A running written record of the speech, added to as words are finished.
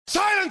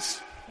Silence!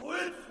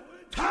 It's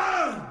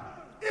time!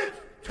 It's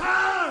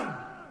time!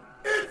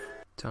 It's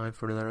time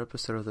for another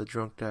episode of the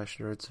Drunk Dash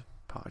Nerds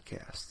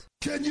podcast.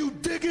 Can you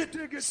dig it,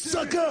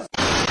 sucker?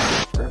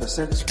 Grab a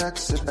six-pack,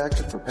 sit back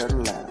and prepare to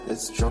laugh.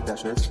 It's Drunk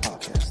Dash Nerds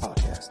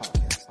podcast.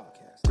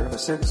 Grab a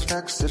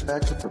six-pack, sit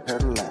back and prepare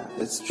to laugh.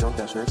 It's Drunk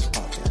Dash Nerds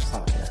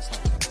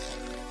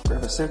podcast.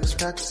 Grab a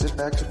six-pack, sit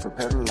back and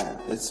prepare to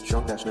laugh. It's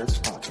Drunk Dash Nerds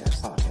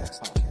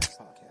podcast.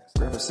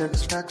 Grab a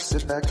six-pack,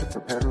 sit back and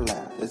prepare to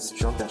laugh. It's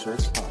Drunk Dash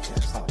Nerds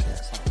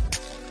podcast.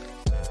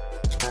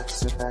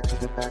 Sit back to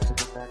the back of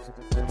the back of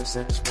the grab a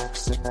six-pack,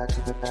 sit back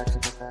to the back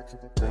of the back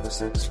of the grab a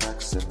six-pack,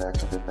 sit back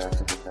to the back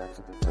of the back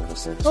of the grab a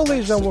six-pack. Hello, ladies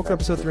and gentlemen, welcome to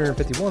episode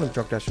 351 of the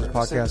Drunk Dash Nerds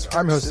podcast.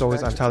 I'm your host as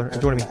always, I'm Tyler, and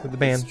joining me with the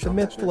band, the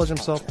myth, the legend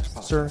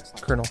himself, Sir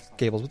Colonel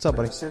Gables. What's up,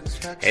 buddy?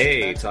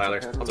 Hey,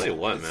 Tyler. I'll tell you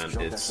what, man.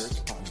 It's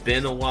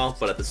been a while,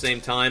 but at the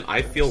same time,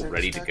 I feel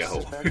ready to go.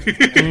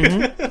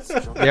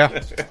 Yeah.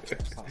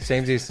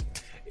 Samesies.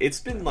 It's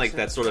been like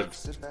that sort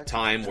of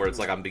time where it's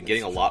like I've been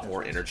getting a lot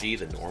more energy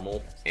than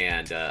normal,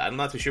 and I'm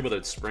not too sure whether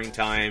it's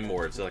springtime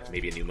or it's like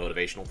maybe a new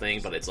motivational thing,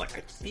 but it's like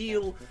I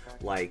feel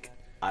like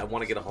I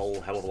want to get a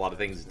whole hell of a lot of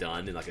things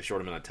done in like a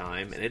short amount of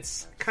time, and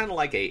it's kind of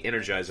like a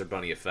Energizer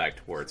Bunny effect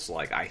where it's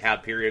like I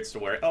have periods to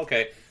where,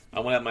 okay,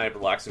 I want to have my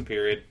relaxing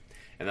period,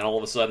 and then all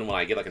of a sudden when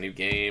I get like a new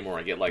game or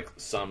I get like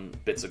some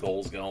bits of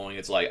goals going,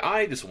 it's like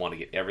I just want to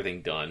get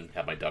everything done,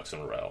 have my ducks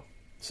in a row.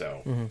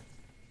 So,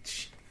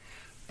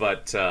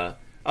 but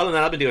other than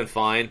that, I've been doing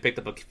fine. Picked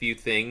up a few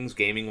things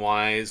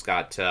gaming-wise.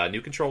 Got a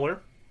new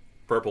controller,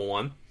 purple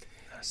one.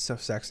 So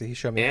sexy. He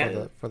showed me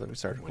before we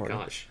started recording.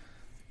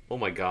 Oh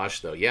my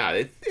gosh, though. Yeah,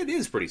 it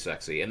is pretty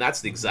sexy. And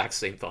that's the exact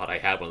same thought I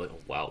had when I was like,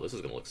 oh, wow, this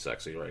is going to look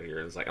sexy right here.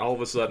 And it's like, all of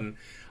a sudden,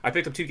 I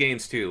picked up two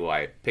games, too.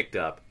 I picked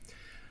up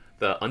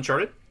the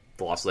Uncharted,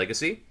 The Lost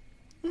Legacy.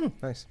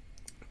 Nice.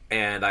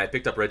 And I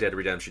picked up Red Dead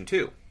Redemption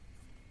 2.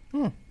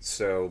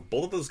 So,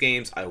 both of those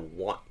games I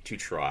want to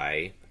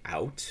try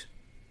out.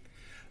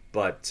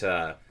 But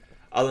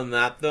other than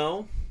that,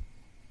 though,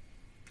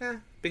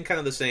 been kind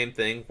of the same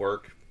thing.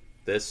 Work,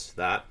 this,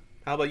 that.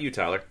 How about you,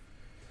 Tyler?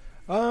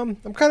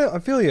 I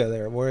feel you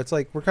there, where it's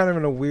like we're kind of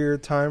in a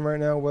weird time right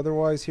now,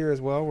 weather-wise here as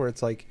well, where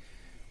it's like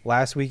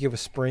last week it was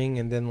spring,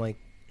 and then like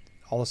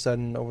all of a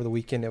sudden over the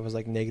weekend it was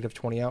like negative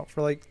 20 out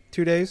for like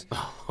 2 days,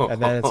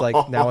 and then it's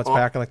like now it's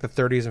back in like the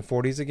 30s and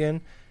 40s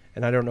again.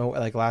 And I don't know,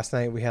 like last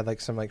night we had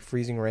like some like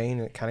freezing rain,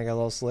 and it kind of got a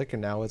little slick,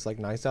 and now it's like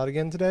nice out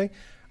again today.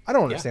 I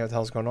don't understand what the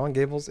hell's going on,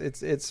 Gables.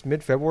 It's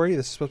mid-February.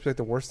 This is supposed to be like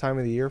the worst time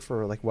of the year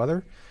for like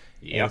weather.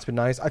 Yeah, and it's been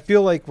nice. I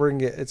feel like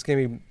it's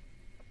gonna be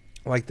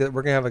like that.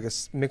 We're gonna have like a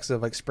mix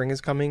of like spring is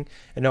coming,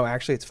 and no,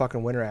 actually, it's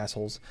fucking winter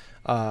assholes.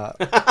 Till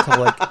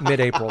like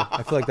mid-April.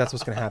 I feel like that's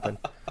what's gonna happen.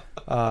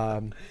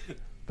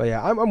 But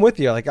yeah, I'm with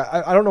you. Like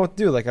I don't know what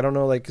to do. Like I don't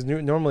know. Like 'cause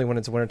normally when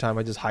it's wintertime,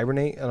 I just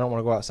hibernate. I don't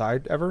want to go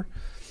outside ever.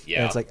 Yeah.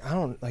 And it's like I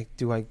don't like.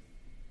 Do I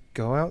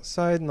go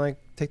outside and like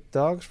take the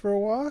dogs for a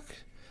walk?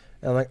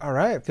 And I'm like, all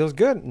right, it feels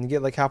good. And you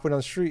get like halfway down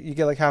the street, you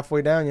get like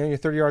halfway down, you're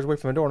 30 yards away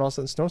from the door, and all of a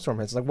sudden, snowstorm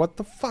hits. It's like, what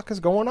the fuck is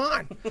going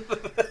on?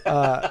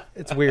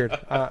 It's weird.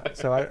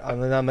 So I'm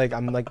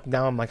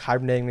like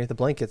hibernating underneath the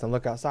blankets. And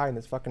look outside, and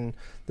it's fucking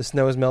the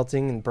snow is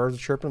melting, and birds are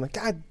chirping. I'm like,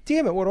 God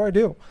damn it, what do I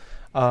do?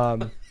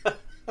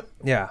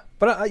 Yeah,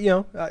 but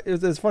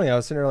it's funny. I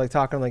was sitting there like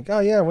talking, like,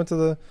 oh yeah, I went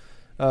to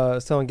the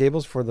selling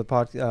Gables for the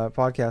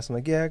podcast. I'm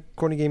like, yeah,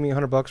 Courtney gave me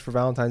 $100 for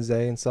Valentine's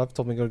Day and stuff.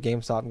 Told me to go to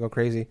GameStop and go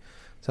crazy.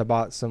 So I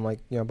bought some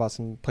bought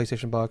some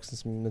PlayStation bucks and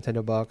some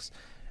Nintendo bucks,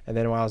 and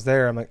then when I was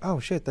there, I'm like, oh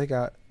shit, they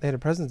had a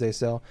President's Day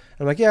sale.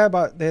 And I'm like, yeah,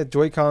 they had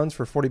Joy-Cons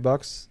for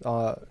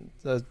 $40,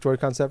 the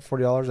Joy-Con set for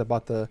 $40. I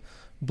bought the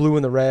blue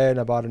and the red.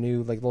 I bought a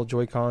new like little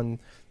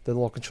Joy-Con, the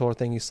little controller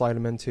thing you slide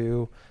them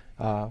into.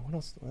 What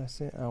else did I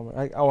say? And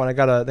I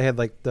got they had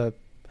like the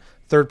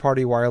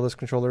third-party wireless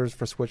controllers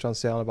for Switch on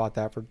sale, and I bought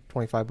that for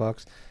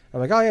 $25. I'm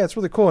like, oh yeah, it's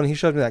really cool. And he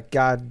showed me that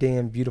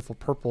goddamn beautiful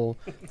purple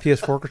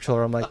PS4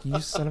 controller. I'm like, you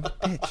son of a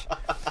bitch.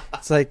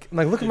 It's like, I'm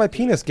like, look at my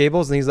penis,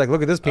 Gables. And he's like,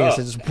 look at this penis.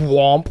 And just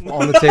whomp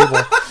on the table.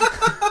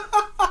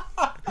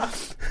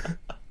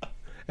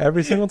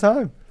 Every single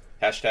time.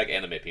 Hashtag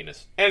anime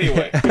penis.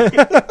 Anyway. I'm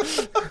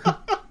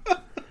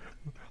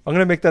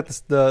gonna make that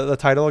the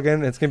title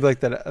again. It's gonna be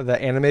like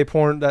the anime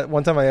porn. That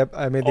one time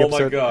I made the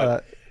episode.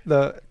 Oh my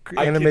god!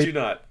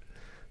 Anime.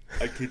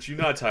 I kid you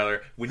not,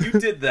 Tyler. When you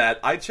did that,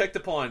 I checked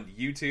upon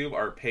YouTube,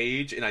 our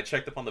page, and I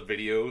checked upon the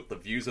video, the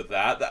views of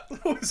that. That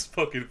was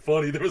fucking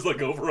funny. There was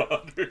like over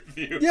 100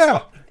 views.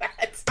 Yeah,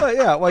 but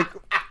yeah, like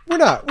we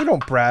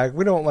don't brag.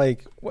 We don't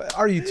like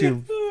our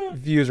YouTube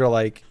views are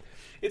like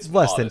it's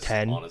less modest,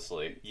 than 10.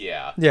 Honestly,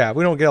 yeah. Yeah,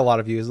 we don't get a lot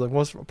of views. Like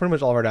pretty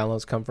much all of our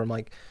downloads come from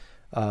like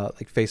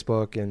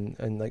Facebook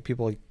and like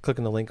people like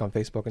clicking the link on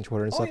Facebook and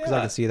Twitter and stuff because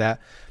I can see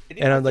that.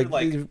 And I'm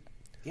like.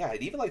 Yeah,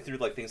 and even like through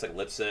like things like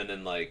Libsyn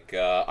and like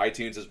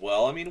iTunes as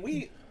well. I mean,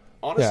 we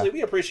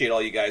appreciate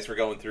all you guys for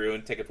going through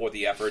and taking forth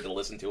the effort to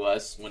listen to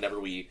us whenever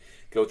we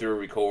go through and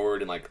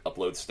record and like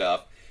upload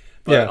stuff.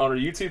 But Yeah. on our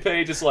YouTube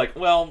page, it's like,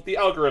 well, the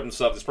algorithm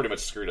stuff has pretty much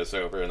screwed us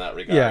over in that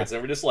regard. Yeah.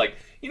 And we're just like,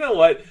 you know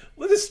what?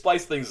 Let's just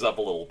spice things up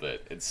a little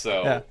bit. And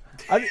so, Yeah.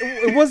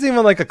 It wasn't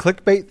even like a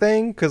clickbait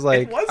thing because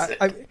like It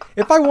wasn't.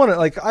 if I wanted,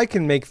 like, I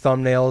can make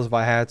thumbnails if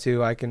I had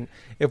to. I can,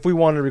 if we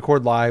wanted to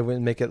record live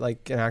and make it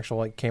like an actual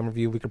like camera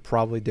view, we could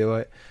probably do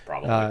it.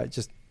 Probably.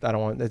 Just I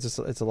don't want. It's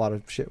a lot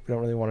of shit we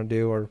don't really want to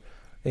do or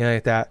anything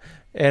like that.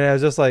 And it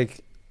was just like,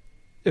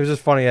 it was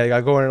just funny. Like,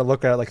 I go in and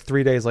look at it like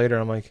 3 days later.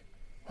 And I'm like,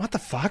 what the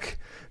fuck?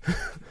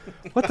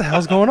 What the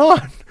hell's going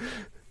on?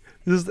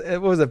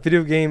 What was it,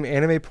 video game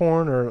anime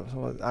porn or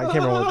I can't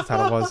remember what the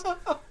title was.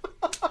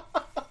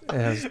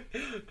 It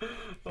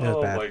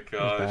was bad. my It was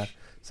gosh. bad.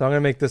 So I'm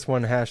gonna make this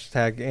one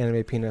hashtag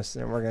anime penis,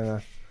 and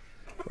we're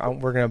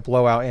gonna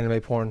blow out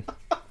anime porn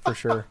for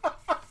sure.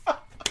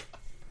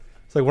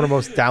 It's like one of the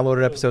most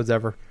downloaded episodes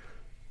ever.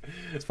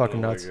 It's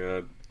fucking nuts.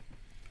 Oh,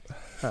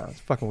 my God. It's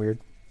fucking weird.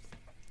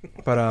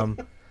 But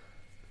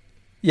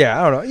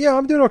yeah, I don't know. Yeah,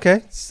 I'm doing okay.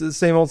 It's the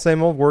same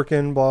old,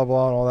 working, blah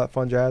blah, and all that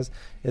fun jazz.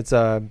 It's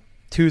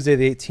Tuesday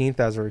the 18th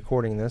as we're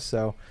recording this,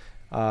 so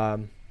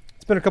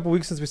it's been a couple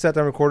weeks since we sat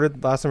down and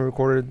recorded. Last time we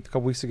recorded a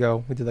couple weeks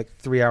ago, we did like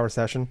a 3-hour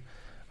session.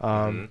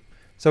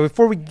 So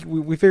before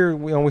we figured,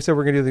 we said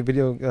we're gonna do the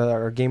video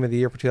our game of the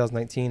year for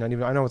 2019.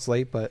 I know it's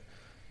late, but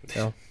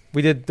you know,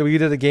 we did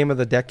the game of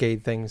the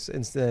decade things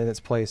in its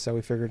place. So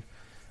we figured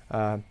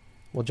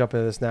we'll jump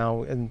into this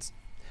now. And it's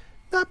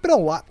not been a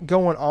lot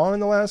going on in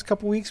the last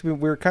couple weeks. We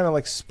were kind of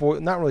like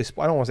spoiled. Not really.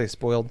 I don't want to say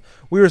spoiled.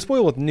 We were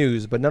spoiled with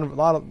news, but not a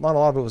lot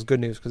of it was good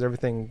news because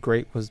everything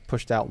great was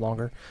pushed out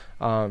longer.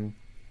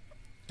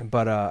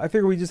 But I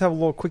figure we just have a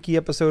little quickie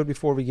episode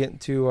before we get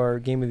into our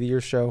Game of the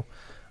Year show.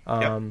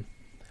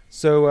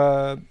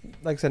 So,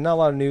 like I said, not a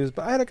lot of news,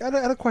 but I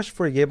had a question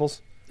for you,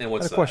 Gables. And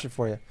what's I had a that? question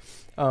for you.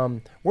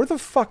 Where the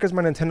fuck is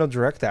my Nintendo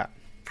Direct at?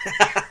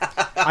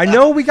 I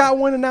know we got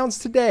one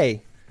announced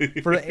today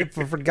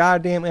for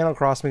goddamn Animal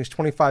Crossing. It's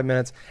 25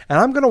 minutes, and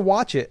I'm gonna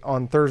watch it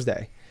on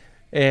Thursday.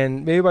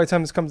 And maybe by the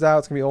time this comes out,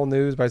 it's gonna be old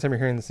news. By the time you're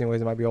hearing this,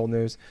 anyways, it might be old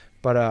news.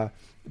 But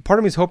part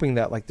of me is hoping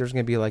that like there's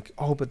gonna be like,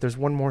 oh, but there's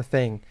one more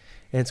thing,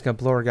 and it's gonna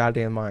blow our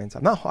goddamn minds.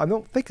 I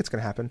don't think it's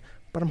gonna happen,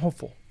 but I'm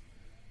hopeful.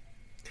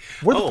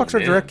 Where the fuck's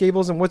our Direct,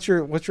 Gables, and what's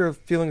your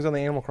feelings on the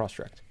Animal Cross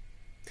Direct?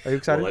 Are you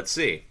excited? Well, let's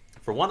see.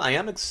 For one, I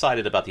am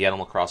excited about the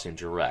Animal Crossing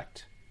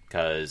Direct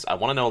because I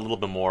want to know a little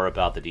bit more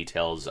about the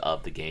details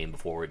of the game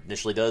before it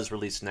initially does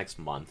release next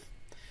month.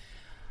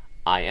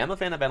 I am a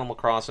fan of Animal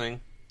Crossing,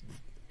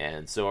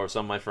 and so are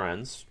some of my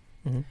friends.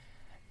 Mm-hmm.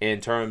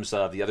 In terms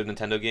of the other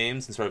Nintendo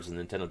games, in terms of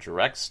the Nintendo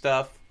Direct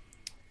stuff,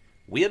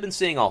 we have been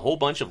seeing a whole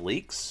bunch of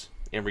leaks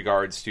in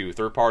regards to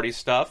third-party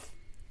stuff,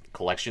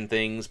 collection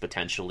things,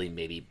 potentially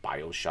maybe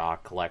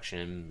BioShock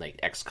collection,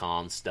 like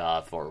XCOM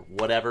stuff or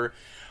whatever.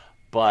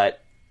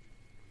 But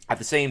at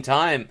the same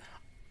time,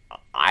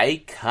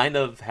 I kind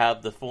of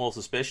have the full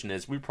suspicion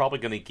is we're probably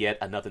going to get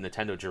another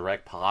Nintendo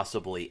Direct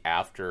possibly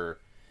after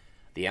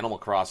the Animal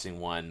Crossing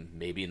one,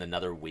 maybe in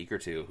another week or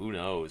two. Who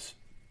knows?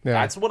 Yeah.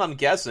 That's what I'm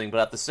guessing, but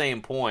at the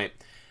same point,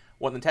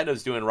 what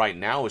Nintendo's doing right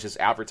now is just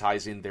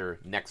advertising their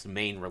next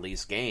main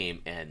release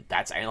game, and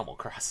that's Animal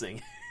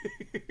Crossing.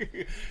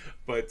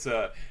 But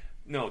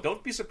no,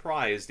 don't be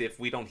surprised if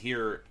we don't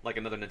hear like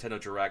another Nintendo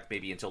Direct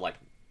maybe until like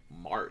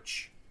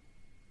March.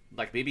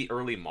 Like maybe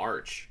early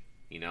March,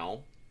 you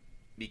know?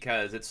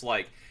 Because it's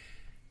like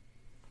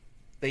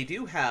they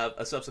do have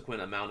a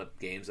subsequent amount of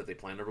games that they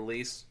plan to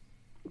release,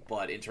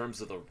 but in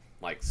terms of the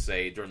like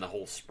say during the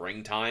whole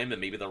springtime and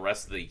maybe the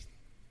rest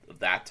of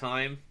that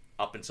time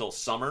up until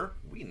summer,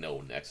 we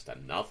know next to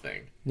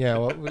nothing. Yeah,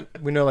 well,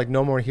 we know like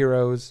No More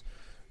Heroes,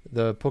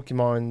 the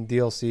Pokemon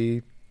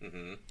DLC.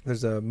 Mm-hmm.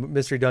 There's a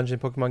Mystery Dungeon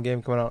Pokemon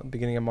game coming out at the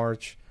beginning of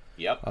March.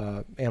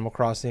 Yep. Animal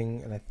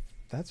Crossing, and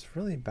that's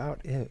really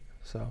about it.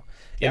 So,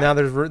 Yeah.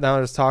 and now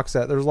there's talks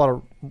that there's a lot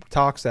of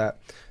talks that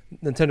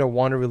Nintendo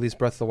want to release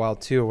Breath of the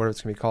Wild 2 or whatever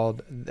it's gonna be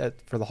called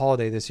for the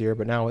holiday this year,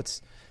 but now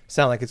it's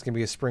sound like it's gonna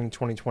be a spring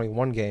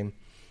 2021 game.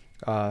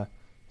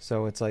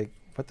 So it's like,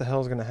 what the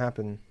hell is gonna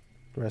happen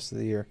the rest of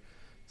the year?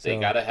 So, They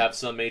gotta have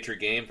some major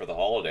game for the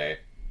holiday.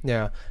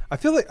 yeah, I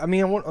feel like I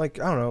don't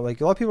know, like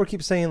a lot of people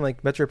keep saying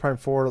like Metroid Prime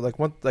 4, like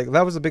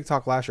that was a big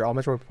talk last year. Oh,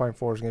 Metroid Prime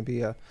 4 is going to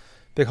be a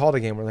big holiday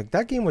game. Where like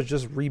that game was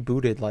just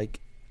rebooted like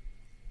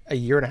a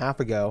year and a half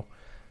ago.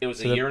 It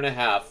was a year and a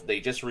half. They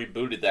just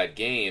rebooted that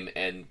game,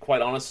 and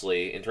quite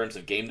honestly, in terms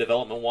of game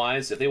development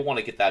wise, if they want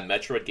to get that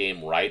Metroid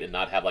game right and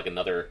not have like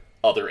another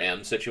Other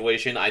M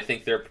situation, I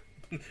think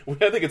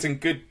it's a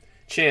good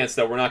chance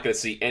that we're not going to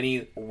see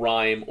any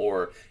rhyme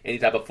or any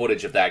type of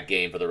footage of that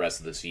game for the rest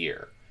of this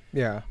year.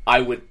 Yeah,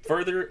 I would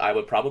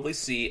probably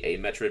see a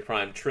Metroid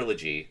Prime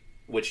trilogy,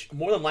 which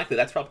more than likely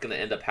that's probably going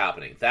to end up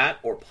happening. That,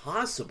 or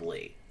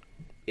possibly,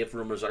 if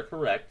rumors are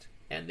correct,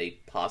 and they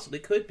possibly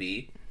could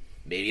be,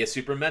 maybe a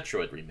Super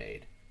Metroid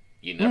remade.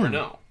 You never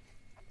know.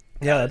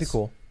 yeah, that'd be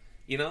cool.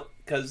 You know,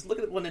 because look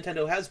at what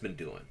Nintendo has been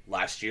doing.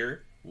 Last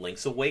year,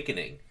 Link's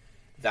Awakening.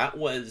 That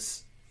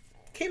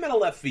came out of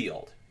left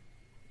field,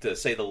 to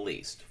say the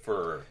least,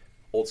 for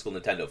old school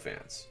Nintendo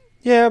fans.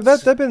 Yeah,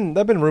 that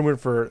been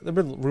rumored for. There've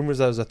been rumors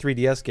that it was a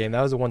 3DS game.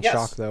 That was the one Yes.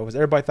 shock though. Was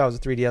everybody thought it was a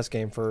 3DS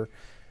game for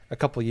a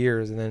couple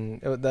years, and then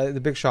the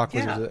big shock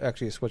was it was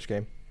actually a Switch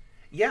game.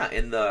 Yeah,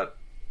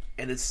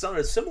 and it's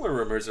some similar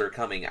rumors are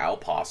coming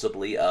out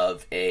possibly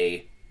of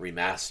a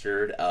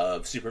remastered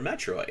of Super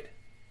Metroid,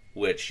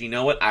 which, you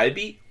know what, I'd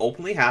be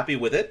openly happy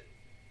with it.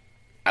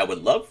 I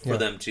would love for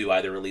them to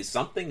either release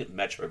something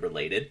Metroid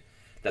related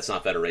that's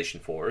not Federation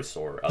Force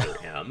or Other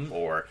M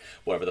or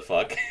whatever the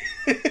fuck.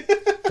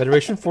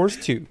 Federation Force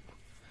 2.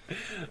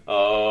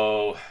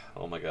 Oh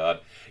my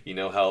god. You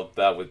know how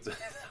that would...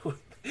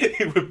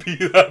 it would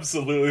be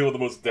absolutely one of the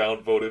most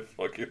downvoted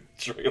fucking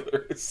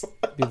trailers.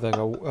 Be like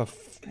a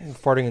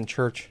farting in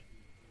church.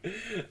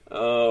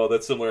 Oh,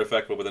 that similar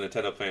effect, but with a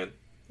Nintendo fan.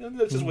 And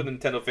that's just with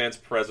Nintendo fans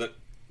present,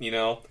 you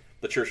know,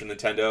 the Church of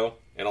Nintendo,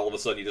 and all of a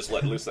sudden you just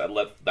let loose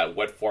that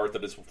wet fart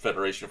that is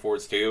Federation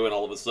Force 2, and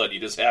all of a sudden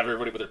you just have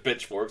everybody with their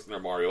pitchforks and their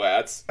Mario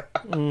hats.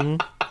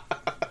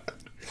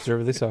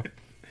 Deservedly so.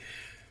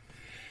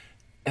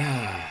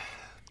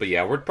 But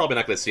yeah, we're probably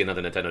not going to see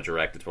another Nintendo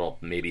Direct until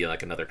maybe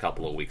like another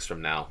couple of weeks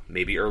from now.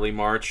 Maybe early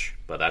March,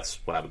 but that's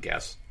what I would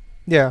guess.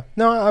 Yeah,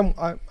 no,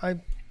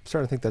 I'm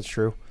starting to think that's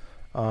true.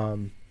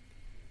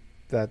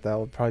 That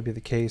would probably be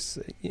the case,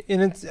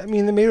 and it's. I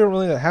mean, they maybe don't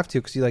really have to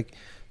because you like.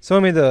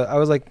 Someone made I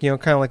was like, you know,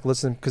 kind of like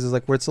listen because it's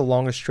like where it's the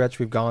longest stretch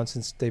we've gone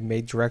since they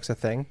made Directs a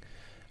thing,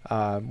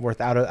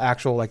 without an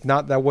actual like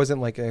not that wasn't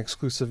like an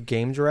exclusive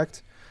game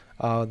Direct,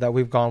 that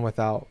we've gone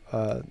without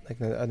like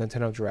a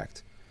Nintendo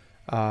Direct.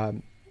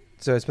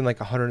 So it's been like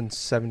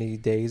 170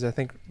 days, I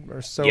think,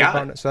 or so.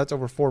 Yeah. So that's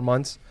over 4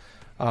 months.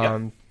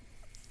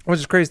 Which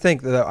is crazy to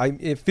think that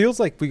it feels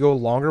like we go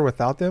longer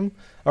without them,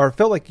 or it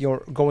felt like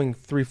going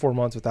 3-4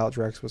 months without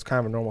Directs was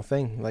kind of a normal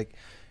thing. Like,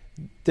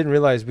 didn't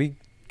realize we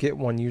get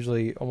one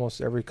usually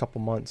almost every couple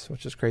months,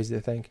 which is crazy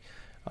to think.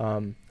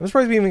 I'm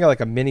surprised we even got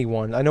like a mini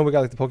one. I know we got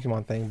like the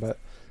Pokemon thing, but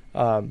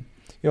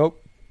you know,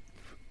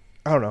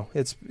 I don't know.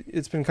 It's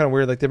been kind of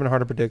weird. Like they've been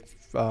hard to predict.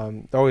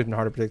 They've always been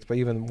hard to predict, but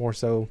even more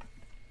so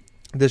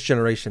this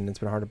generation, it's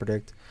been hard to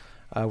predict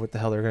what the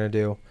hell they're gonna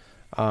do.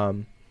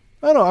 I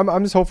don't know.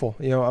 I'm just hopeful.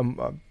 You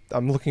know,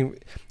 I'm looking.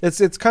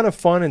 It's kind of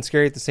fun and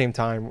scary at the same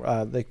time.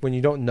 Like when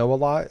you don't know a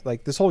lot.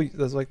 Like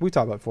like we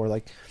talked about before.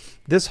 Like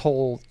this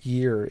whole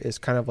year is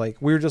kind of like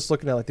we were just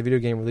looking at like the video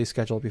game release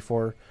schedule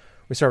before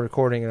we started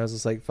recording, and I was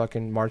just like,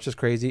 fucking March is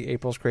crazy,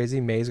 April's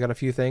crazy, May's got a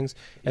few things,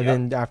 and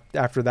then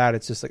after that,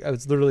 it's just like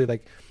it's literally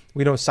like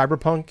we know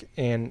Cyberpunk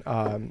and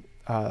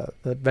the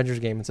Avengers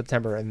game in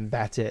September, and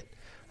that's it.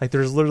 Like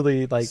there's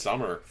literally like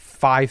Summer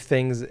 5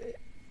 things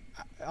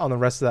on the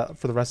rest of that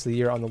for the rest of the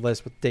year on the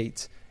list with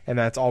dates, and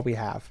that's all we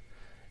have.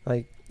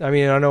 Like, I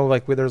mean, I know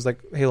like there's like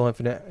Halo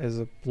Infinite is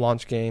a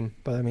launch game,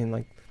 but I mean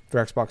like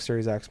for Xbox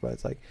Series X, but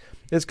it's like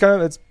it's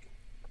kind of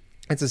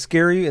it's a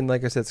scary and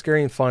like I said,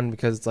 scary and fun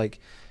because it's like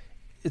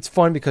it's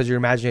fun because your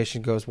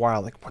imagination goes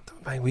wild. Like what the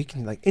man, we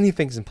can like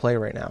anything's in play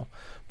right now,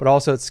 but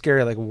also it's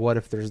scary. Like what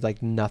if there's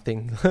like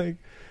nothing? Like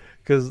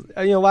because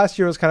you know last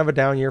year was kind of a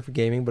down year for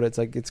gaming, but it's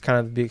like it's kind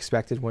of to be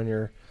expected when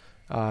you're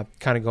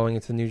kind of going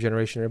into the new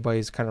generation.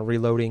 Everybody's kind of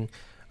reloading.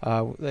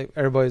 Like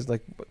everybody's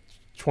like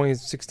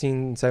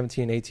 2016,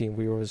 17, 18.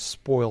 We were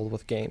spoiled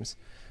with games,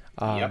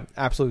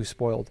 absolutely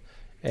spoiled.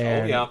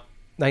 And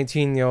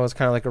 19, you know, was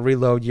kind of like a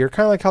reload year,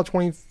 kind of like how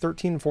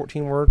 2013 and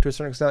 14 were to a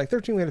certain extent. Like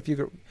 13, we had a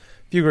few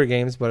great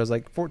games, but it was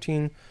like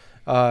 14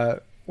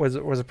 was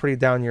a pretty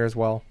down year as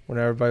well. When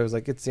everybody was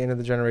like, it's the end of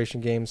the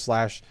generation game /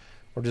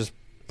 we're just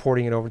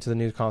porting it over to the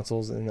new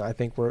consoles. And I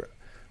think we're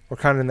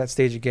kind of in that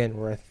stage again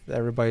where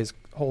everybody's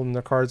holding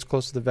their cards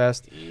close to the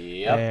vest.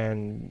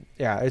 And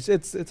yeah, it's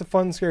a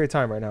fun, scary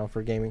time right now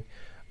for gaming.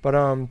 But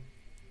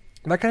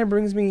that kind of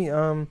brings me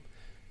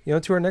you know,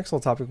 to our next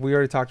little topic. We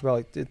already talked about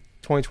like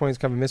 2020 is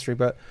kind of a mystery,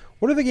 but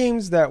what are the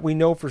games that we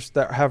know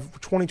that have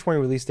 2020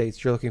 release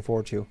dates you're looking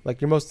forward to?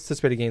 Like your most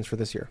anticipated games for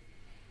this year?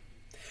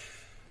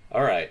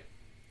 All right.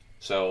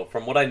 So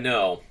from what I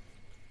know,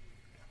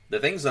 the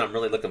things that I'm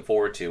really looking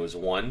forward to is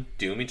one,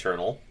 Doom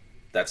Eternal.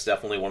 That's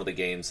definitely one of the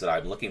games that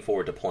I'm looking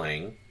forward to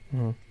playing.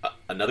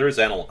 Another is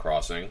Animal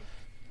Crossing,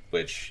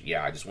 which,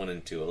 I just went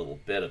into a little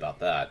bit about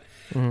that.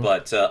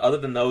 But other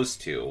than those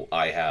two,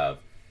 I have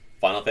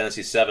Final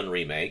Fantasy VII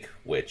Remake,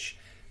 which,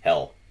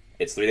 hell,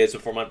 it's 3 days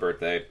before my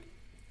birthday.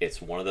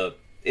 It's one of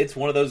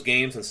those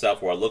games and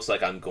stuff where it looks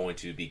like I'm going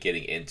to be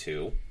getting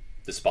into,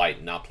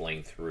 despite not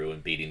playing through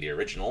and beating the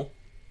original,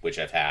 which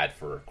I've had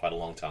for quite a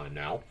long time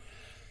now.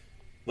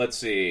 Let's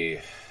see.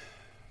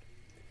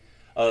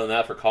 Other than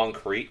that, for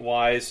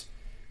concrete-wise,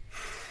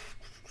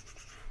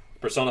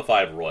 Persona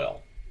 5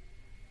 Royal.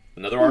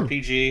 Another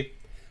RPG,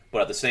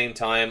 but at the same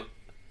time,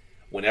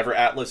 whenever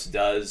Atlas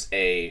does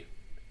a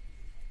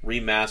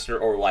remaster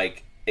or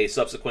like a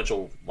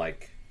subsequential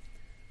like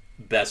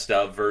best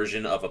of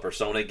version of a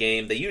Persona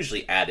game, they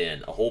usually add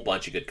in a whole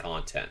bunch of good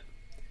content.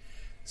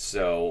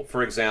 So,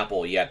 for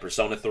example, you had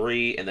Persona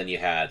 3, and then you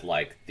had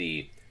like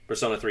the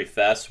Persona 3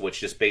 Fest, which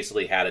just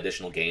basically had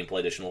additional gameplay,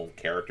 additional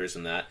characters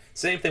in that.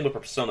 Same thing with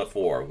Persona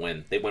 4,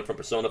 when they went from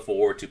Persona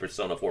 4 to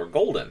Persona 4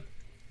 Golden.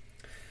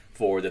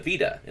 for the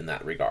Vita in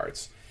that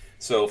regards.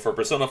 So for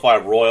Persona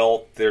 5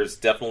 Royal, there's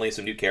definitely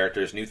some new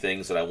characters, new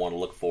things that I want to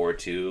look forward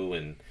to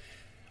and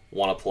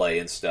want to play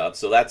and stuff.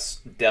 So that's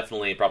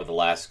definitely probably the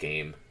last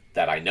game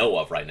that I know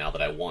of right now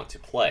that I want to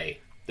play,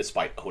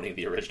 despite owning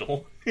the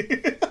original.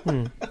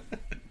 How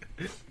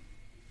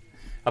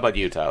about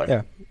you, Tyler?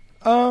 Yeah.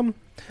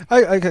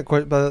 I got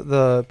quite, but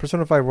the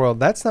Persona 5 Royal,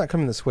 that's not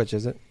coming to Switch,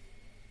 is it?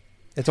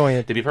 It's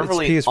only To be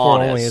perfectly it's PS4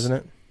 honest, only, isn't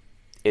it?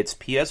 It's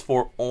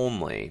PS4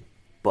 only,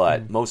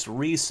 but most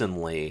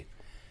recently,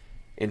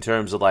 in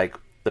terms of like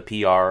the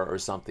PR or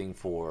something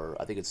for,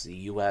 I think it's the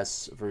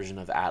US version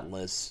of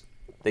Atlas,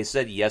 they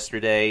said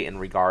yesterday in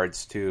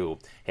regards to,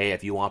 hey,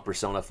 if you want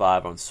Persona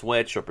 5 on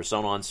Switch or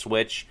Persona on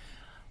Switch,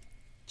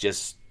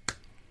 just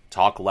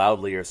talk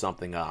loudly or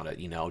something on it,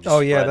 just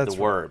spread the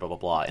word, blah, blah,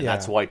 blah. And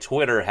that's why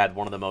Twitter had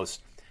one of the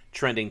most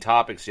trending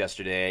topics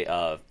yesterday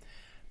of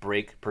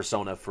break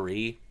Persona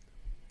free,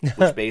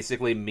 which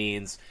basically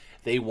means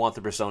they want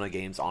the Persona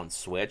games on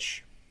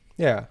Switch.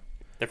 Yeah.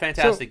 They're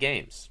fantastic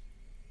games.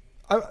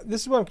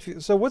 This is what I'm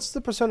confused. So what's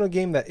the Persona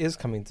game that is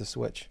coming to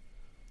Switch?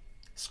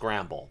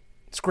 Scramble.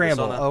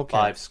 Persona okay.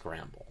 5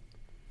 Scramble.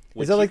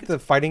 Is that like the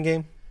fighting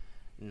game?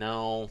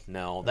 No.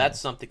 That's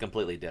something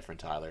completely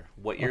different, Tyler.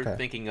 What you're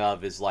thinking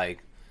of is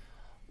like,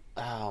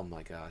 oh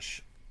my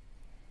gosh.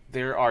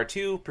 There are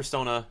 2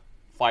 Persona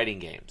fighting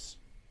games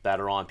that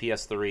are on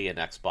PS3 and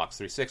Xbox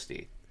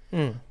 360.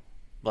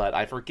 But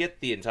I forget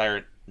the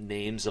entire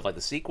names of like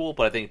the sequel,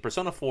 but I think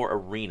Persona 4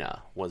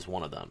 Arena was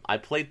one of them. I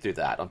played through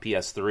that on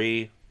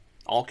PS3.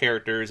 All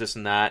characters, this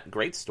and that.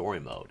 Great story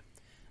mode.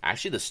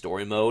 Actually, the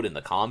story mode and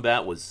the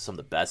combat was some of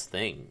the best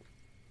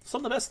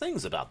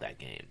things about that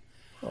game.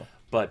 Oh.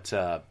 But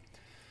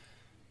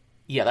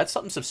yeah, that's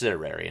something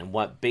subsidiary. And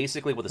what the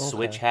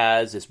Switch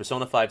has is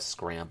Persona 5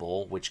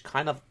 Scramble, which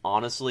kind of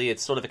honestly,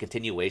 it's sort of a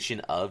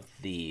continuation of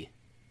the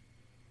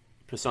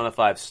Persona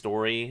 5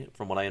 story,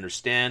 from what I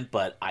understand.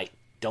 But I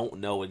don't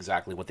know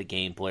exactly what the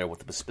gameplay or what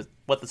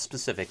the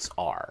specifics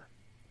are.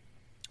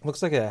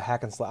 Looks like a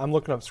hack and slash. I'm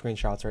looking up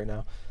screenshots right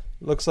now.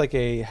 Looks like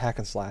a hack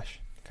and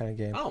slash kind of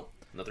game. Oh,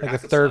 another like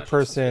hack a and third slash.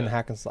 person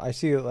hack and slash. I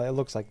see it. It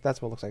looks like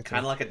that's what it looks like. Kind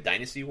of like a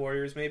Dynasty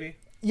Warriors, maybe.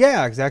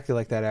 Yeah, exactly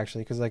like that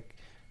actually. Because like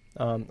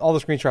all the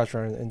screenshots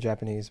are in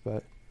Japanese,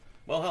 but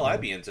well, hell, I'd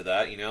be into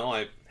that.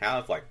 I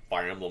have like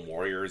Fire Emblem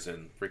Warriors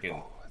and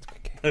freaking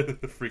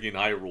freaking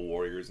Hyrule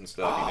Warriors and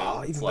stuff.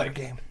 Oh, it's even like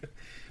better game.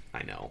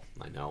 I know.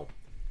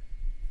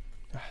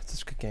 It's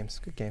just good games.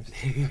 Good games.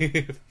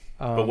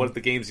 But what are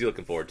the games you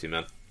looking forward to,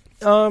 man?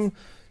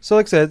 So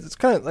like I said, it's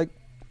kind of like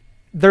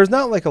there's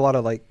not like a lot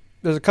of like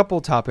there's a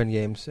couple top end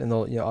games, and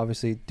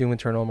obviously Doom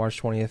Eternal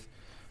March 20th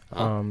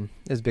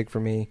is big for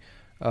me.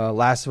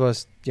 Last of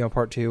Us,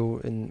 Part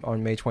 2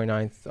 on May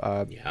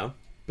 29th.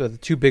 The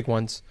 2 big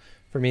ones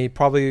for me,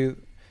 probably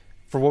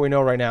for what we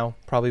know right now,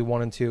 probably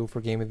 1 and 2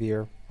 for Game of the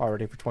Year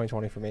already for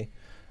 2020 for me.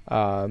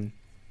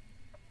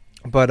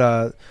 But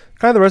kind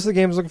of the rest of the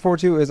games looking forward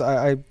to is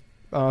I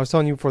was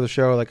telling you before the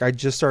show, like I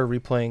just started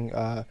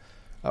replaying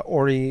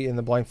Ori in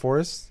the Blind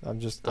Forest. I'm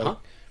just like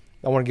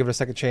I want to give it a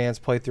second chance,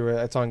 play through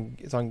it.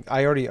 It's on.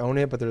 I already own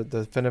it, but the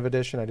definitive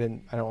edition I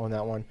don't own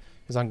that one.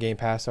 It's on Game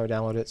Pass, so I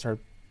downloaded it.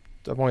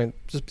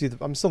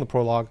 I'm still in the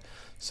prologue,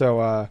 so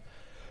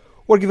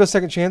want to give it a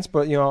second chance.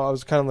 But I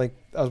was kind of like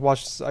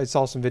I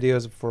saw some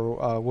videos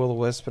for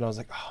Will-O-Wisp, and I was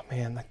like, oh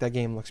man, like that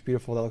game looks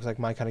beautiful. That looks like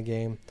my kind of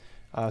game.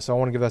 So I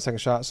want to give that a second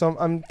shot. So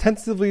I'm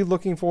tentatively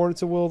looking forward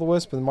to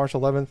Will-O-Wisp on March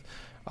 11th.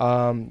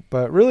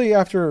 But really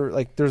after,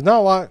 like, there's not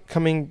a lot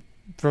coming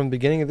from the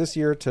beginning of this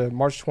year to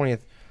March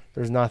 20th.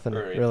 There's nothing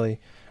really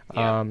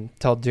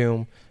till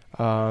Doom.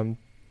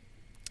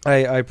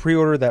 I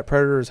pre-ordered that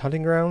Predator's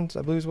Hunting Grounds,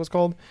 I believe is what's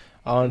called,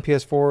 on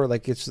PS4.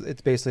 Like it's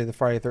basically the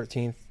Friday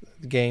 13th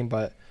game,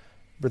 but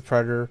with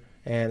Predator,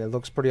 and it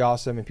looks pretty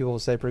awesome, and people will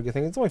say pretty good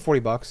things. It's only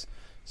 $40,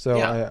 so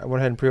I went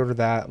ahead and pre-ordered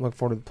that. I'm looking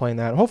forward to playing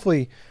that. And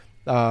hopefully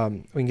we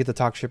can get the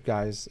Talk Ship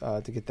guys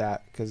to get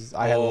that, because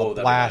I had a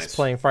blast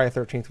playing Friday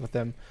 13th with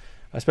them,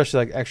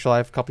 especially like Extra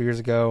Life a couple years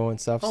ago and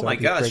stuff. Oh my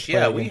gosh,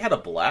 yeah, we had a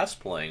blast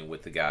playing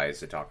with the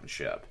guys at Talking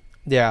Ship.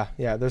 Yeah,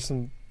 there's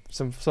some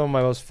of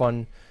my most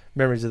fun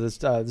memories of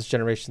this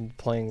generation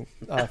playing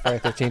Friday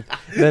 13th.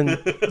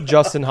 Then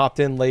Justin hopped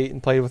in late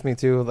and played with me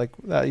too, like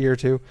that year or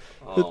two.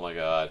 Oh my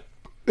god.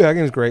 Yeah, that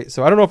game was great.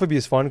 So I don't know if it'd be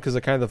as fun, because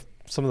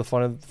some of the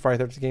fun of the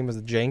Friday 13th game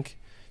is the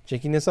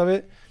jankiness of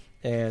it.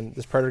 And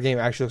this Predator game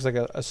actually looks like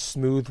a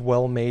smooth,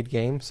 well-made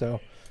game. So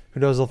who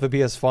knows if it'd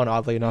be as fun,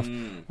 oddly enough.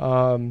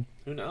 Who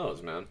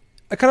knows, man?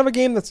 A kind of a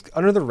game that's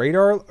under the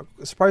radar,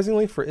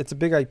 surprisingly. It's a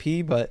big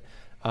IP, but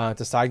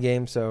it's a side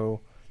game.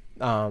 So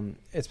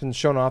it's been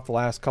shown off the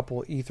last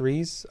couple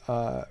E3s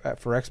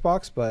for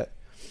Xbox, but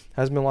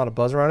hasn't been a lot of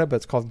buzz around it. But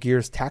it's called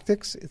Gears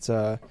Tactics. It's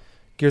a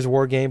Gears of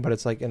War game, but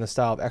it's like in the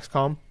style of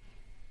XCOM.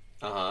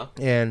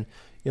 And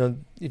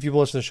if you've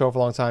listened to the show for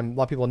a long time, a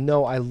lot of people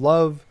know I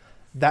love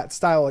that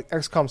style, like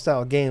XCOM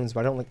style games,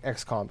 but I don't like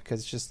XCOM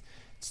because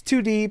it's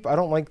too deep. I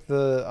don't like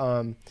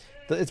the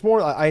It's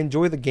more. I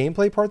enjoy the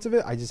gameplay parts of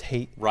it. I just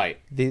hate Right.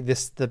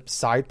 the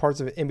side parts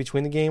of it in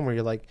between the game where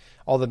you're like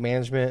all the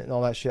management and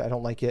all that shit. I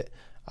don't like it.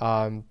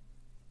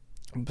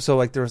 So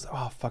like there was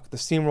the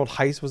SteamWorld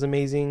Heist was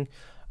amazing.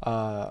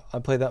 I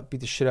played that,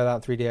 beat the shit out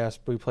of that on 3DS,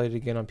 but we played it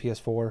again on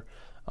PS4.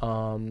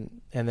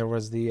 And there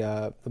was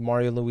the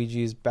Mario and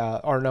Luigi's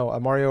Mario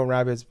and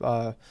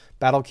Rabbids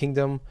Battle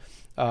Kingdom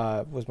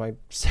was my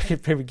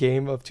second favorite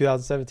game of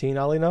 2017.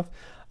 Oddly enough,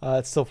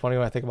 it's still funny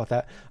when I think about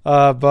that.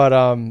 But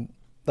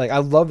like I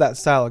love that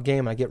style of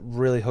game. I get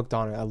really hooked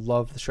on it. I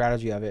love the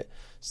strategy of it.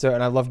 So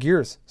and I love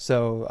Gears.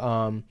 So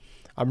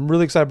I'm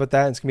really excited about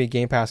that. It's gonna be a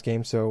Game Pass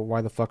game. So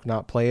why the fuck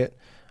not play it?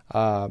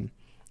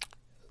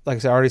 Like I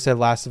said, I already said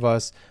Last of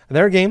Us.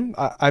 Another game.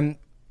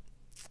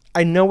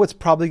 I know it's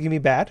probably gonna be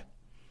bad,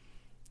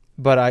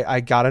 but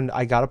I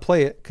gotta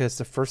play it because it's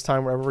the first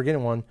time we're ever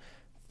getting one.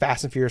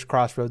 Fast and Furious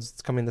Crossroads.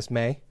 It's coming this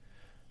May.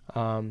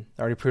 I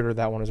already pre-ordered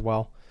that one as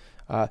well.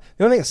 The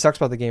only thing that sucks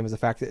about the game is the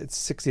fact that it's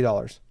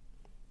 $60.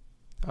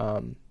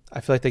 I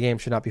feel like the game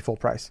should not be full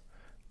price,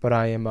 but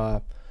I'm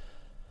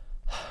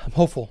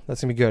hopeful that's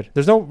gonna be good.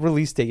 There's no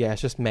release date yet;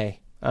 it's just May.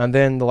 And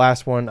then the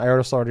last one, I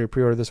already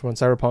pre-ordered this one,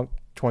 Cyberpunk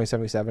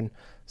 2077,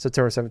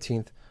 September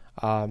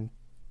 17th.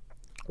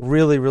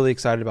 Really, really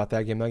excited about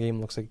that game. That game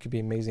looks like it could be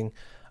amazing.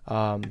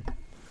 I'm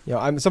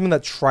someone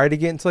that tried to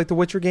get into like the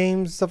Witcher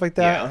games, stuff like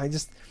that. Yeah. And I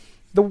just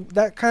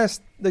that kind of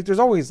like there's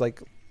always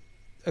like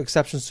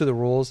exceptions to the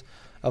rules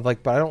of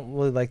like, but I don't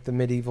really like the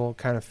medieval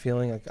kind of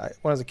feeling. Like when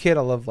I was a kid,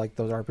 I loved like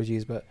those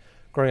RPGs, but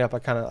growing up, I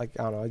kind of like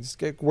I don't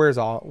know. It wears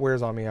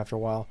on me after a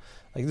while.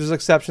 Like there's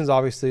exceptions,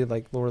 obviously,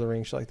 like Lord of the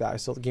Rings, shit like that. I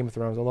still Game of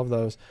Thrones, I love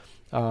those.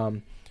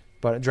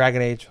 But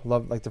Dragon Age,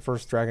 love like the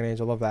first Dragon Age,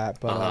 I love that.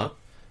 But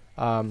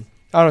I don't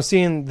know,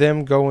 seeing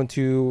them go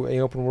into an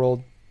open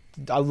world,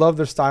 I love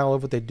their style, I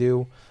love what they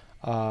do.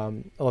 I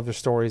love their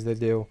stories they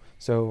do.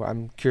 So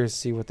I'm curious to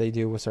see what they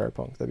do with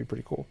Cyberpunk. That'd be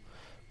pretty cool.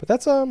 But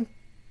that's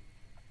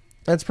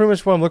pretty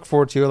much what I'm looking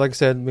forward to. Like I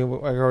said, I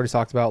already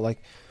talked about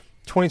like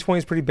 2020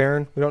 is pretty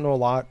barren. We don't know a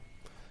lot.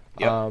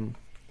 Yep.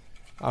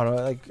 I don't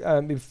know.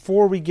 Like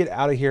before we get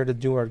out of here to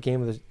do our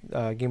game of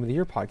the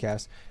year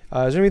podcast,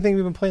 is there anything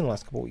we've been playing the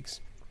last couple of weeks?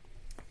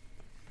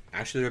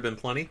 Actually, there have been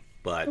plenty,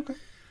 but Okay.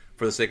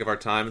 for the sake of our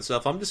time and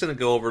stuff, I'm just going to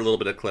go over a little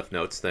bit of Cliff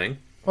Notes thing.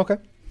 Okay.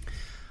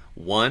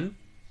 One,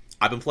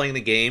 I've been playing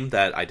the game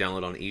that I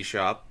downloaded on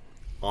eShop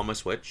on my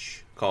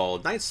Switch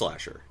called Night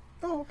Slasher.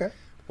 Oh, okay.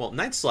 Well,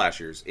 Night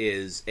Slashers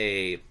is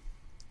a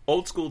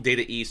old school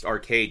Data East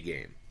arcade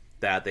game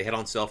that they had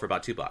on sale for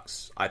about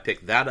 $2. I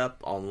picked that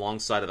up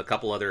alongside of a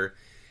couple other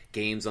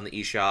games on the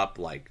eShop,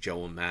 like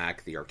Joe and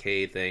Mac, the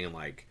arcade thing, and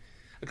like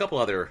a couple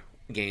other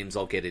games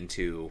I'll get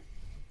into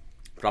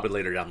probably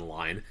later down the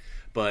line.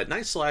 But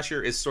Night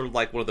Slasher is sort of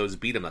like one of those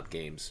beat 'em up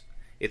games.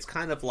 It's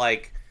kind of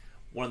like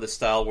one of the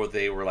style where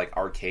they were like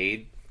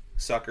arcade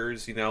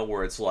suckers, you know,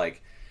 where it's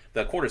like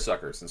the quarter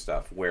suckers and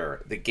stuff,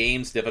 where the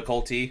game's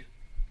difficulty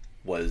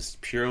was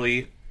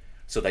purely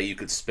so that you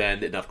could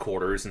spend enough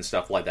quarters and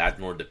stuff like that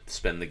in order to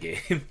spend the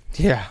game.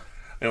 Yeah.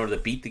 In order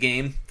to beat the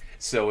game.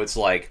 So it's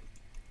like,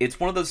 it's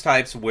one of those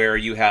types where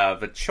you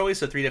have a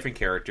choice of 3 different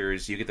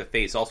characters. You get to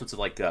face all sorts of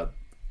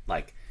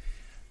like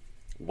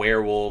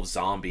werewolves,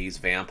 zombies,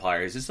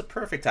 vampires. It's the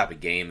perfect type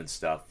of game and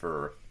stuff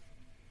for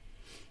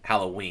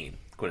Halloween,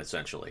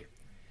 quintessentially.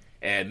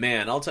 And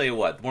man, I'll tell you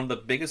what, one of the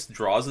biggest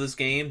draws of this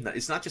game,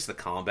 it's not just the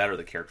combat or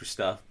the character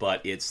stuff,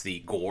 but it's the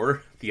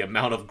gore, the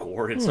amount of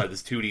gore inside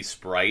this 2D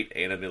sprite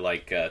anime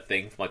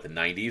thing from like the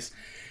 90s.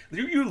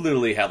 You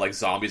literally have like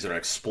zombies that are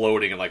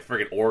exploding and like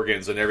friggin'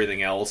 organs and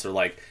everything else, or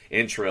like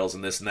entrails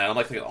and this and that. I'm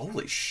like thinking,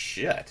 holy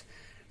shit.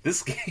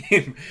 This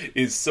game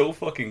is so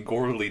fucking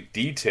gorely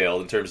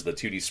detailed in terms of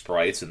the 2D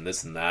sprites and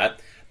this and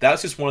that.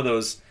 That's just one of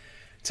those.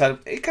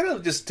 It kind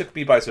of just took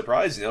me by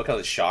surprise, you know, kind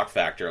of the shock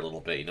factor a little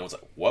bit. You know, it's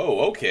like,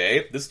 whoa,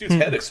 okay, this dude's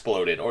head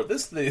exploded, or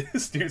this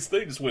dude's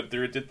thing just went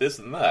through and did this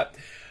and that.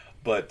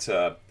 But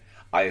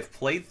I've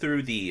played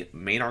through the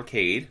main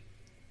arcade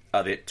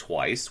of it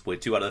twice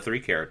with 2 out of the 3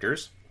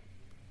 characters.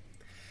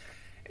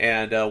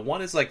 And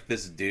one is like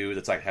this dude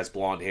that's like has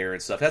blonde hair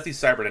and stuff, has these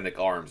cybernetic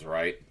arms,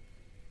 right?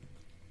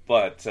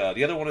 But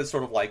the other one is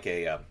sort of like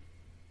a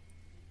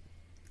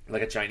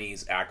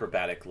Chinese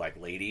acrobatic like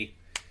lady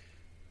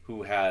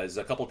who has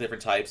a couple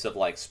different types of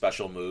like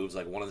special moves.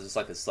 Like one is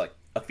just like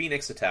a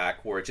phoenix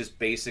attack where it just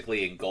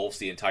basically engulfs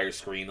the entire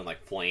screen in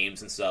like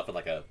flames and stuff, and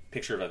like a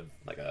picture of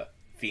a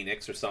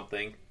phoenix or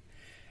something.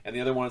 And the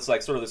other one is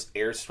like sort of this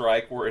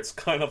airstrike where it's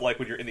kind of like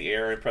when you're in the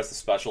air and press the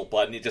special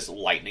button, it just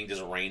lightning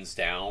just rains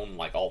down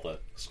like all the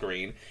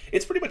screen.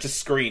 It's pretty much a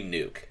screen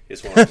nuke,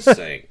 is what I'm just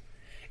saying.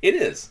 It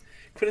is.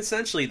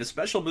 Quintessentially, the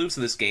special moves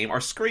in this game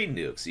are screen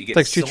nukes. You get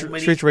It's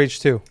like Street Rage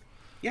 2.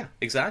 Yeah,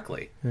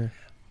 exactly. Yeah.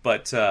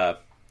 But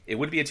it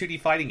would be a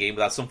 2D fighting game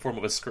without some form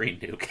of a screen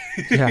nuke.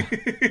 Yeah.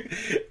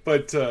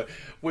 But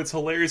what's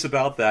hilarious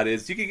about that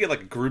is you can get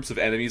like groups of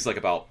enemies, like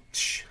about,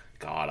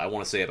 God, I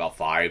want to say about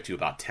 5 to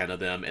about 10 of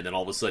them, and then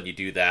all of a sudden you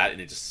do that, and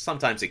it just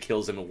sometimes it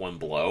kills them in one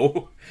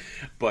blow.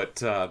 But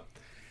the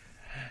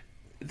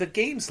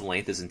game's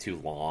length isn't too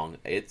long.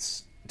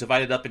 It's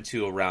divided up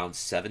into around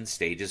 7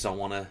 stages, I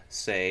want to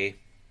say.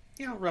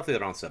 Yeah, roughly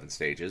around 7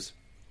 stages.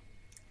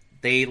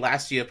 They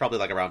last you probably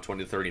like around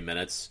 20 to 30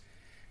 minutes.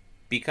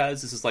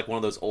 Because this is like one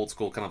of those old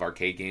school kind of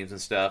arcade games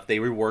and stuff, they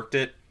reworked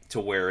it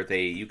to where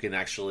you can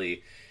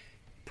actually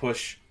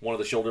push one of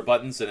the shoulder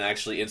buttons and it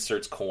actually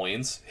inserts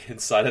coins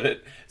inside of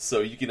it. So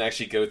you can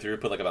actually go through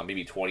and put like about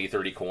maybe 20,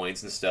 30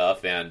 coins and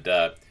stuff. And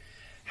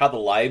how the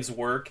lives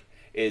work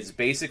is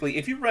basically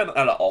if you run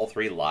out of all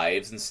 3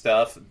 lives and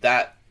stuff,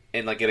 that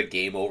and like get a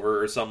game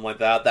over or something like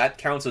that, that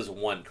counts as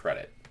 1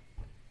 credit.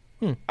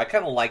 I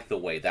kind of like the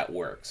way that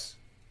works.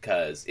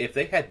 Because if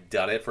they had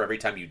done it for every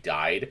time you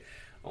died,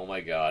 oh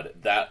my god,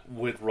 that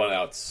would run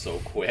out so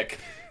quick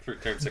for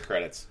terms of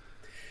credits.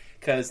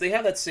 Because they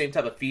have that same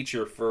type of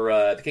feature for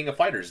The King of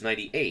Fighters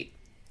 98,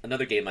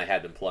 another game I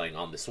had been playing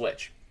on the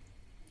Switch,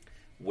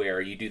 where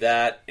you do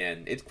that,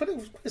 and it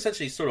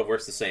essentially sort of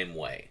works the same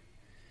way.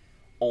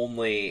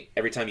 Only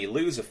every time you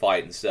lose a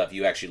fight and stuff,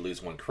 you actually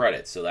lose 1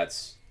 credit, so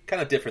that's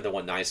kind of different than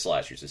what Night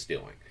Slashers is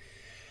doing.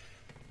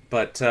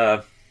 But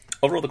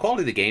overall, the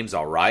quality of the game's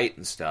alright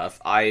and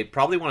stuff. I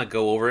probably want to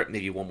go over it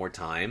maybe one more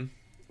time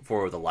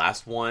for the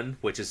last one,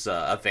 which is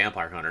a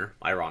Vampire Hunter,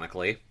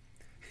 ironically.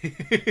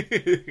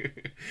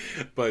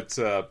 But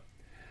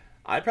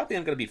I probably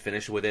am going to be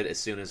finished with it as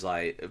soon as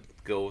I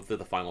go through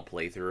the final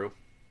playthrough.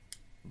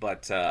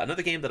 But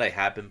another game that I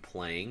have been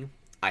playing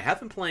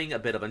a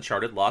bit of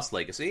Uncharted Lost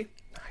Legacy.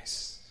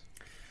 Nice.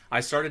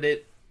 I started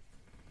it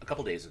a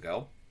couple days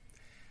ago.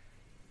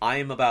 I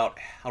am about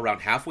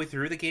around halfway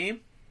through the game.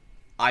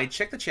 I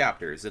checked the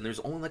chapters, and there's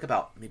only like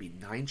about maybe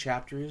 9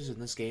 chapters in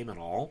this game in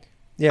all.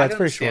 Yeah, it's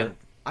pretty short.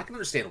 I can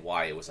understand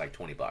why it was like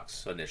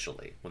 $20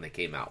 initially when they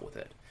came out with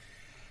it.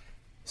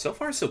 So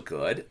far, so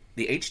good.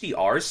 The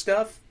HDR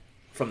stuff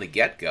from the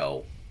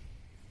get-go,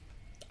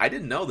 I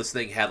didn't know this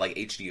thing had like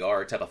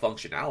HDR type of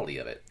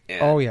functionality of it.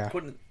 And oh, yeah.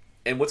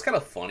 And what's kind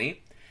of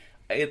funny,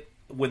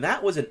 when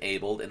that was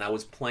enabled and I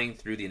was playing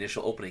through the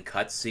initial opening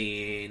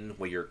cutscene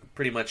where you're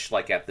pretty much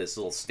like at this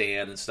little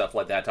stand and stuff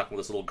like that talking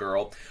with this little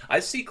girl,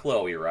 I see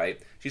Chloe,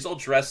 right? She's all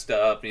dressed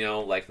up, you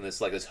know, like in this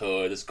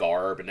hood, this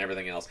garb and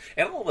everything else.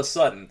 And all of a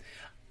sudden,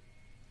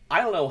 I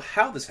don't know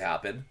how this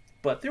happened,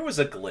 but there was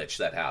a glitch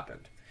that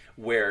happened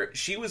where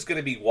she was going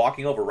to be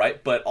walking over,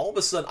 right? But all of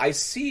a sudden, I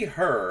see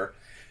her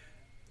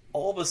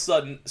all of a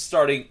sudden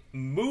starting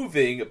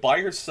moving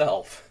by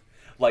herself,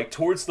 like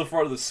towards the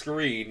front of the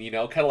screen, you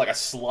know, kind of like a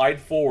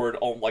slide forward.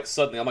 Like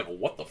suddenly, I'm like,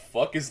 what the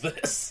fuck is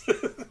this?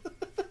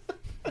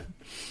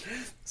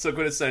 So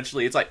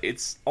quintessentially,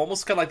 it's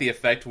almost kind of like the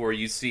effect where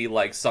you see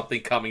like something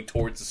coming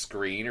towards the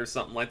screen or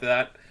something like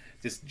that,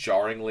 just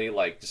jarringly,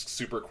 like just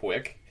super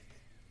quick.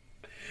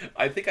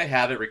 I think I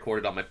have it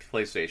recorded on my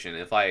PlayStation.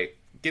 If I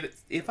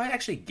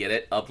actually get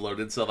it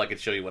uploaded, so if I can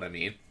show you what I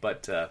mean.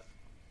 But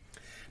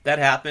that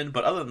happened.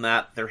 But other than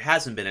that, there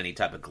hasn't been any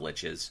type of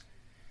glitches.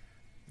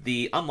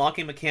 The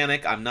unlocking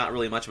mechanic, I'm not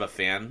really much of a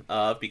fan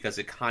of because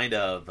it kind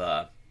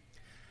of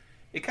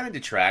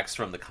detracts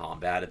from the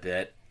combat a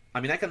bit. I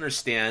mean, I can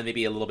understand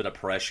maybe a little bit of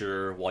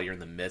pressure while you're in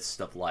the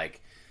midst of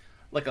like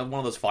one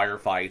of those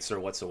firefights or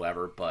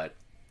whatsoever, but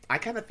I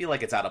kind of feel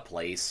like it's out of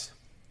place.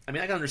 I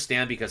mean, I can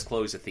understand because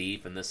Chloe's a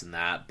thief and this and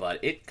that,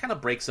 but it kind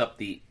of breaks up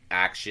the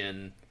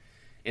action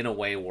in a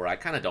way where I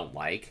kind of don't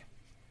like.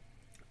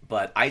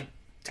 But I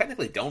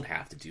technically don't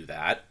have to do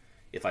that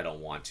if I don't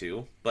want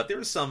to. But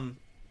there's some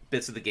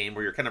bits of the game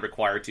where you're kind of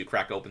required to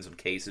crack open some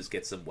cases,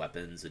 get some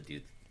weapons,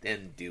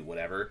 and do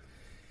whatever.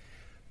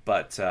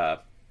 But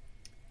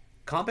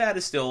combat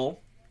is still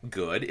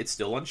good. It's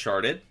still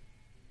Uncharted,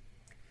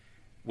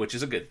 which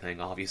is a good thing,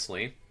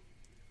 obviously.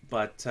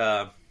 But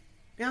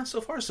yeah,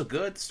 so far so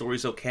good. The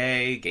story's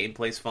okay.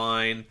 Gameplay's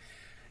fine.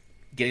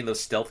 Getting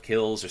those stealth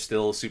kills are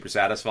still super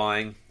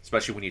satisfying,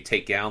 especially when you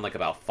take down like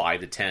about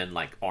 5 to 10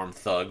 like armed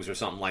thugs or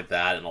something like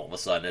that, and all of a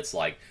sudden it's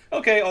like,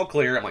 okay, all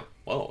clear. I'm like,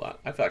 whoa,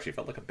 I've actually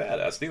felt like a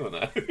badass doing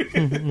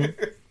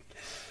that.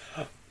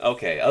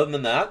 Okay, other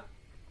than that,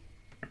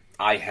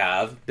 I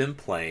have been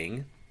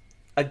playing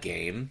a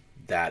game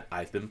that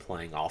I've been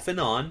playing off and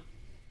on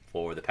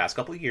for the past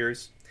couple of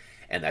years,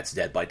 and that's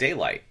Dead by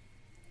Daylight.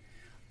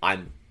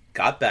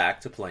 Got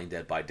back to playing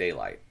Dead by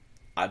Daylight.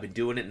 I've been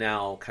doing it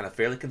now kind of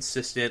fairly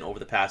consistent over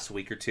the past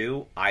week or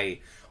two. I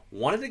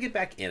wanted to get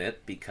back in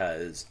it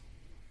because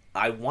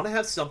I want to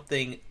have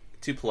something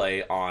to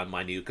play on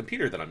my new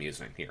computer that I'm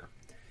using here.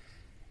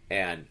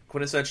 And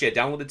quintessentially, I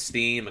downloaded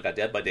Steam, I got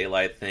Dead by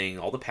Daylight thing,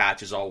 all the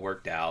patches all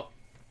worked out,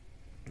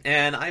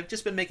 and I've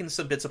just been making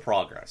some bits of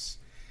progress.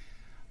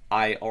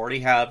 I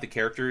already have the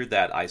character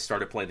that I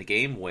started playing the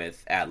game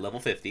with at level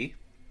 50.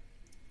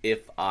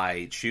 If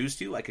I choose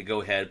to, I could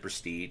go ahead,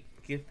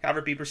 have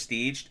her be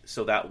prestiged,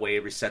 so that way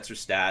it resets her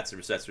stats, it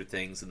resets her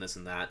things, and this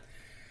and that.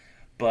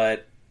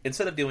 But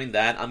instead of doing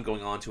that, I'm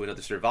going on to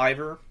another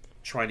survivor,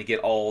 trying to get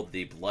all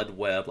the blood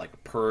web,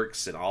 like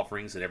perks and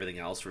offerings and everything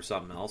else for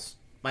something else.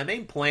 My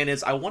main plan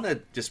is I want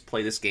to just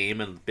play this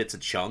game in bits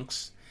of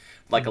chunks.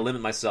 Like, I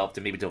limit myself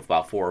to maybe to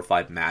about 4 or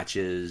 5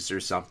 matches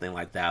or something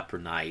like that per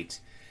night.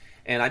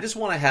 And I just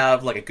want to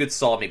have like a good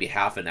solid maybe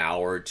half an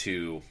hour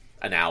to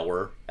an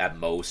hour at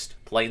most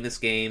playing this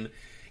game,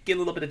 get a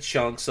little bit of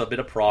chunks, a bit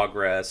of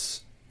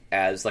progress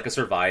as like a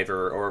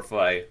survivor, or if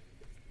I,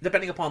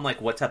 depending upon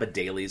like what type of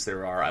dailies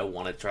there are, I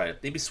want to try to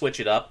maybe switch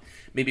it up,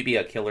 maybe be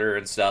a killer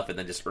and stuff, and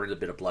then just earn a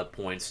bit of blood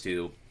points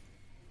to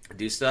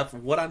do stuff.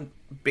 What I'm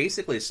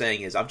basically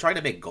saying is I'm trying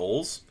to make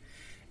goals,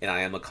 and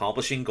I am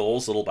accomplishing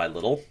goals little by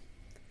little.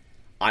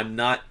 I'm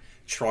not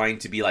trying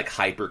to be like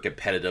hyper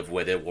competitive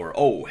with it, or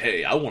oh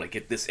hey, I want to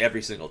get this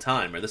every single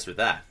time, or this or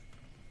that.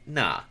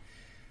 Nah.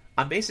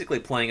 I'm basically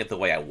playing it the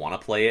way I want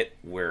to play it,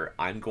 where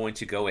I'm going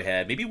to go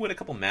ahead, maybe win a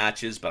couple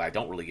matches, but I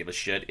don't really give a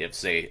shit if,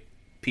 say,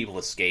 people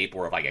escape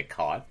or if I get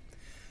caught.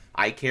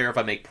 I care if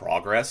I make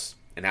progress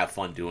and have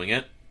fun doing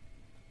it,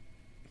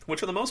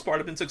 which for the most part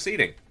have been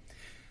succeeding.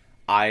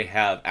 I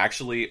have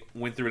actually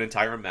went through an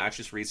entire match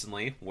just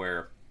recently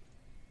where,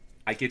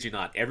 I kid you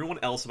not, everyone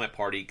else in my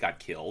party got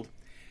killed.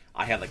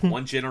 I had like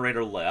one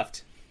generator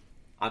left.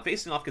 I'm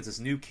facing off against this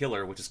new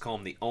killer, which is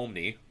called the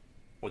Omni,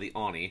 or the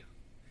Oni,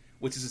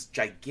 which is this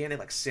gigantic,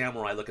 like,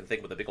 samurai-looking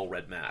thing with a big old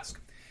red mask.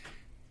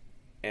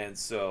 And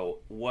so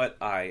what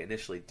I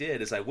initially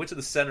did is I went to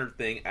the center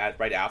thing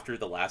right after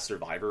the last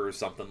survivor or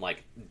something,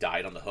 like,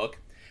 died on the hook.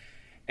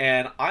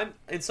 And I'm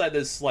inside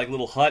this, like,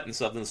 little hut and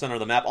stuff in the center of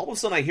the map. All of a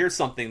sudden I hear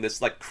something,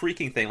 this, like,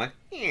 creaking thing,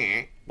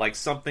 like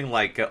something,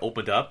 like,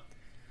 opened up.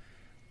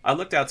 I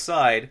looked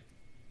outside.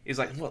 He's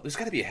like, well, there's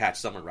got to be a hatch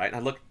somewhere, right? And I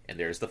look, and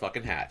there's the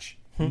fucking hatch.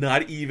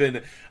 Not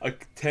even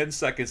 10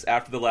 seconds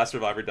after the last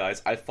survivor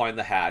dies, I find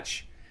the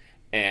hatch.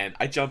 And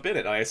I jump in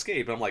it, and I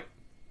escape. And I'm like,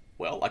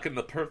 well, I couldn't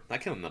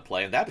have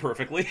played that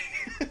perfectly.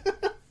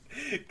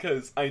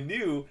 Because I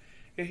knew...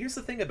 And here's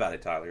the thing about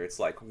it, Tyler. It's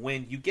like,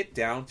 when you get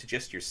down to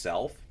just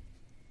yourself,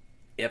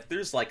 if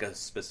there's like a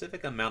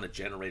specific amount of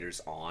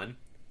generators on,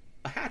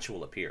 a hatch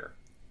will appear.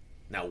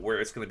 Now, where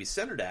it's going to be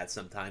centered at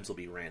sometimes will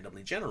be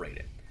randomly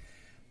generated.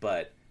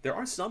 But there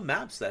are some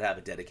maps that have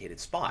a dedicated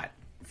spot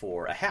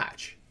for a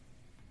hatch.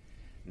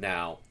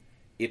 Now,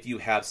 if you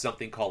have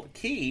something called a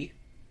key...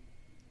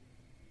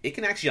 it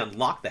can actually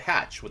unlock the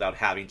hatch without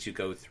having to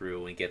go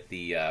through and get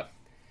the,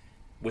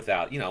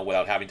 without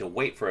having to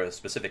wait for a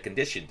specific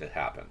condition to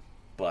happen.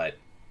 But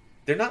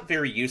they're not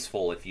very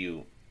useful if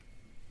you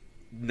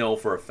know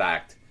for a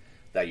fact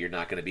that you're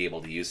not going to be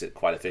able to use it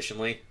quite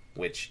efficiently,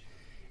 which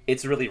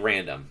it's really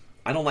random.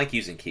 I don't like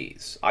using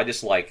keys. I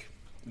just like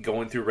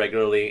going through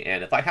regularly,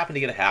 and if I happen to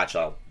get a hatch,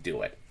 I'll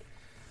do it.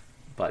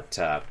 But,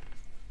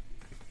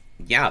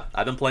 yeah,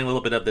 I've been playing a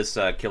little bit of this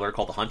killer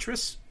called the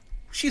Huntress.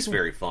 She's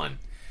very fun.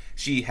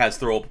 She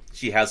has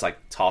like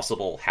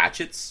tossable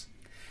hatchets,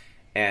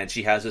 and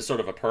she has this sort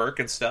of a perk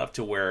and stuff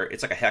to where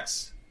it's like a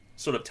hex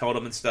sort of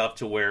totem and stuff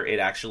to where it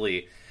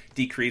actually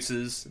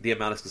decreases the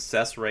amount of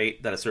success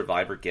rate that a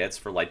survivor gets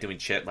for like doing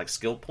like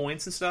skill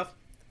points and stuff.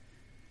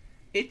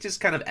 It just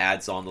kind of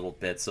adds on little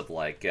bits of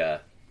like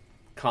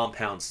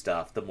compound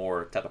stuff, the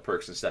more type of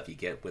perks and stuff you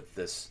get with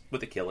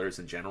the killers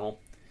in general.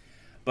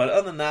 But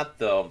other than that,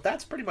 though,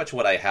 that's pretty much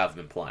what I have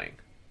been playing.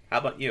 How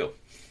about you?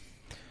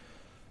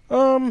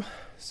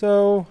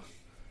 So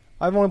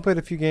I've only played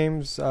a few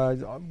games.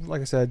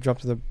 Like I said, I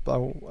jumped to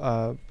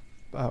the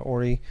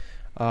Ori.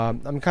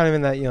 I'm kind of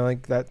in that,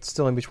 like that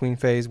still in between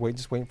phase.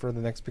 Just waiting for the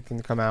next big thing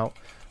to come out.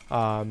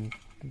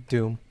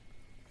 Doom.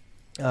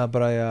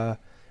 But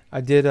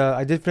I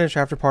did finish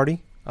After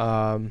Party.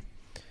 I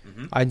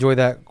enjoyed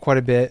that quite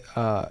a bit.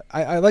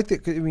 I liked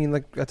it. I mean,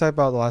 like I talked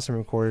about the last time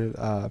we recorded,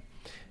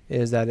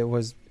 is that it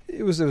was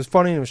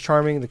funny and it was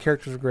charming. The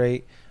characters were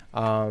great.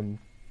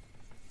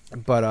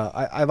 But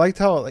I liked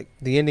how like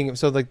the ending.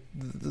 So like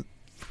the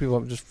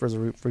people, just for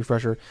a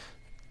refresher,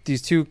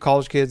 these two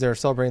college kids that are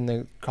celebrating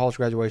the college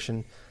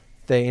graduation,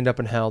 they end up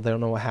in hell. They don't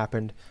know what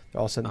happened.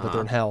 They're all sudden, but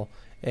they're in hell.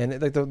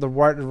 And like the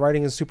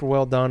writing is super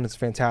well done. It's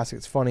fantastic.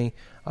 It's funny.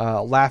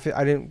 Laughing.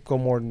 I didn't go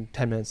more than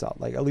 10 minutes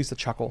out. Like at least a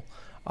chuckle.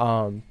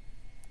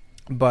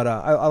 But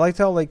I liked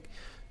how like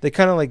they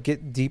kind of like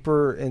get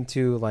deeper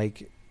into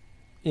like,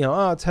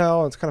 it's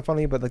hell. It's kind of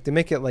funny, but like they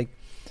make it like.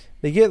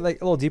 They get like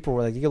a little deeper,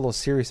 where like you get a little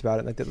serious about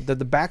it. Like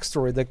the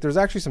backstory, like there's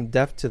actually some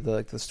depth to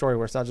the story,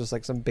 where it's not just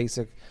like some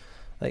basic,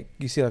 like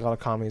you see like a lot of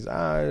comedies.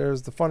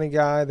 There's the funny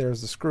guy,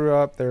 there's the screw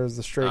up, there's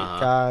the straight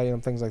guy,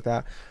 things like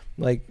that.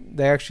 Like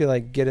they actually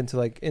like get into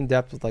like in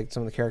depth with like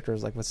some of the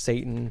characters, like with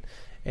Satan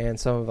and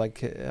some of like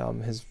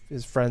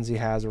his friends he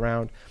has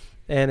around,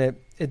 and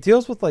it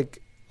deals with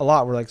like a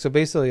lot. Where like so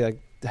basically like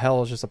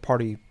hell is just a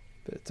party.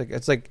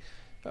 It's like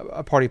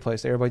a party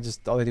place. Everybody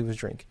just all they do is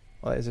drink.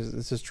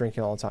 It's just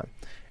drinking all the time.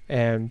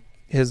 And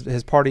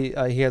his party,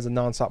 he has a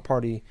nonstop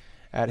party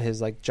at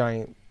his like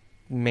giant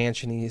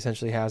mansion he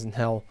essentially has in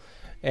hell,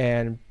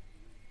 and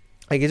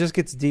like it just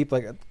gets deep.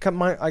 Like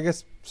I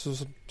guess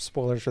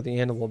spoilers for the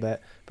end a little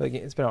bit, but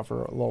it's been out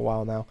for a little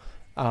while now.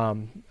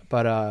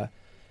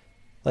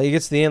 Like it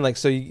gets to the end, like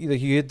so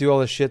you do all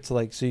this shit to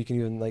like so you can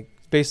even like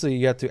basically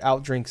you have to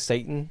outdrink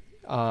Satan.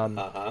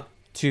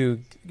 To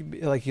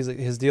like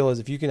his deal is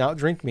if you can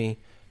outdrink me,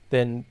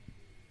 then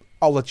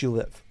I'll let you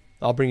live.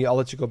 I'll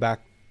let you go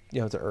back.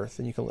 To Earth,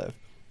 and you can live.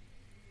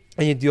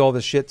 And you do all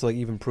this shit to like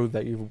even prove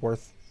that you're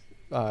worth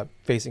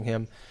facing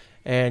him.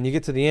 and you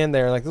get to the end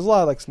there, like there's a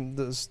lot of like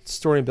the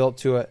story built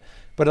to it,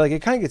 but like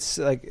it kind of gets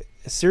like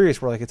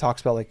serious where like it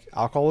talks about like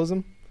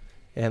alcoholism.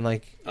 And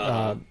like,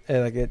 and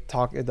like it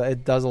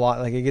does a lot.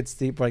 Like it gets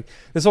deep. Like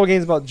this whole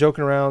game's about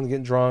joking around,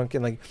 getting drunk,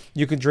 and like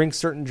you can drink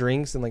certain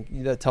drinks, and like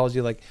that tells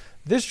you like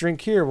this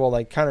drink here will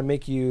like kind of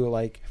make you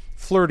like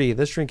flirty.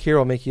 This drink here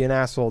will make you an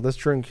asshole. This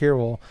drink here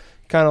will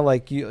kind of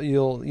like you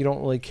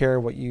don't really care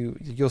what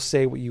you'll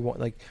say what you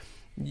want. Like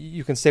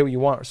you can say what you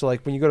want. So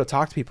like when you go to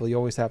talk to people, you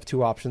always have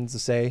two options to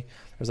say.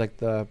 There's like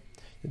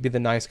be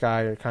the nice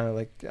guy or kind of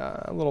like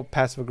a little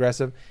passive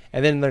aggressive,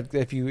 and then like,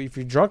 if you're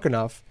drunk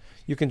enough.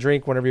 You can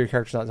drink whenever your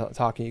character's not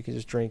talking. You can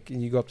just drink,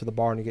 and you go up to the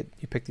bar and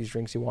you pick these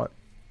drinks you want.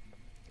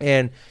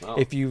 And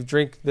if you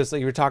drink this,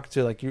 like you're talking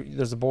to like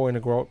there's a boy and a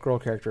girl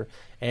character,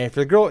 and if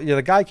you're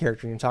the guy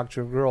character, and you talk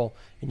to a girl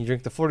and you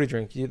drink the flirty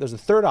drink, there's a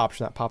third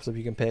option that pops up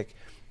you can pick.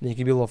 And you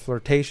can be a little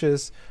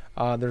flirtatious.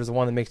 There's the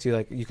one that makes you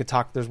like you could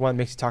talk. There's one that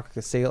makes you talk like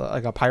a sailor,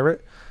 like a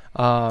pirate.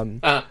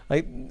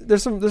 Like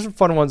there's some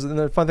fun ones and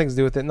there's fun things to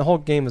do with it. And the whole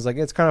game is like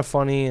it's kind of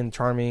funny and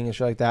charming and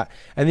shit like that.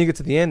 And then you get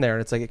to the end there,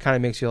 and it's like it kind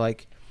of makes you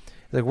like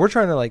we're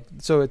trying to like,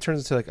 so it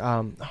turns into like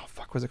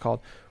what's it called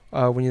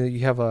when you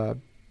have a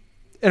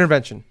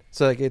intervention.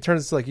 So like it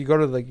turns into like you go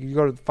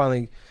to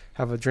finally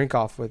have a drink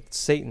off with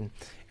Satan,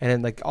 and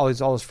then like all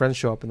his friends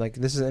show up, and like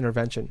this is an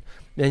intervention,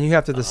 and you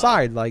have to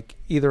decide like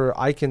either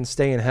I can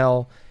stay in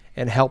hell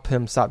and help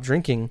him stop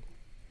drinking,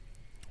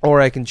 or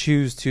I can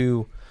choose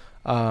to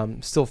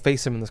still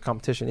face him in this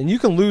competition, and you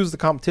can lose the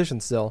competition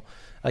still.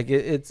 Like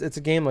it's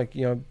a game like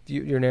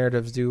your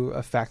narratives do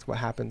affect what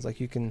happens. Like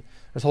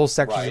there's whole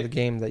sections of the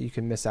game that you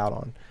can miss out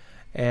on,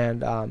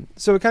 and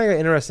so it kind of got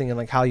interesting in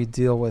like how you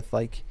deal with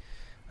like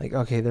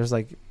okay, there's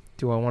like,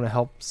 do I want to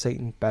help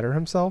Satan better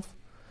himself,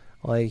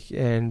 like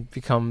and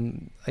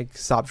become like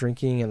stop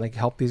drinking and like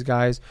help these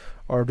guys,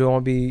 or do I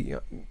want to be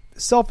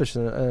selfish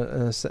in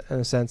a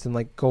sense and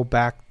like go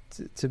back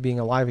to being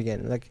alive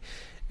again, like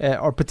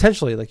or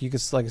potentially like you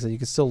could, like I said, you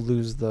could still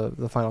lose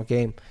the final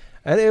game.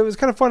 And it was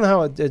kind of fun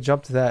how it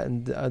jumped to that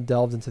and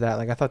delved into that.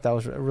 Like I thought that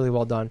was really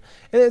well done.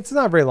 And it's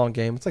not a very long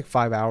game. It's like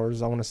 5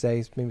 hours. I want to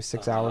say maybe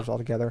 6 hours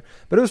altogether.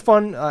 But it was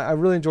fun. I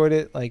really enjoyed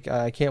it. Like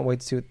I can't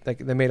wait to see. Like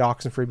they made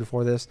Oxenfree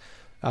before this.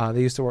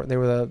 They used to work. They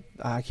were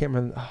I can't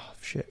remember. Oh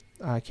shit.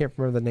 I can't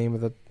remember the name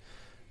of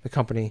the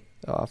company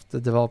off the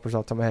developers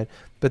off the top of my head.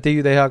 But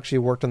they actually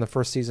worked on the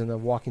first season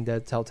of Walking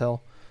Dead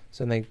Telltale.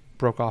 So then they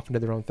broke off and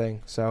did their own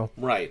thing. So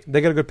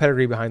they got a good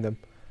pedigree behind them.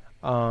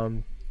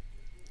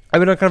 I've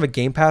been on kind of a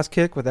Game Pass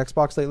kick with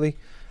Xbox lately.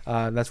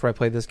 That's where I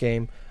played this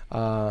game.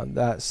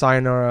 That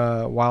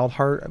Sayonara Wild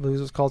Heart, I believe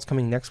it's called, is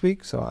coming next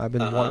week. So I've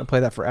been wanting to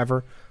play that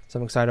forever. So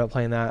I'm excited about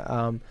playing that.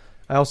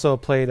 I also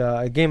played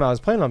a game I was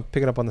planning on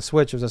picking up on the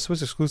Switch. It was a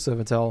Switch exclusive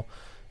until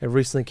it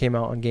recently came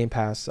out on Game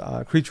Pass.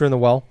 Creature in the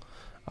Well.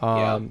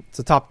 It's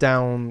a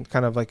top-down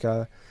kind of like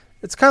a...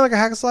 It's kind of like a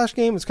hack and slash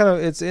game.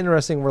 It's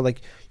interesting where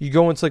like you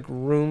go into like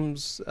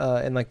rooms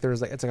and like there's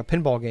like it's like a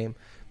pinball game.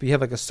 But you have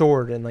like a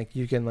sword and like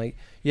you can like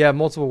you have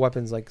multiple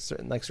weapons, like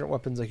certain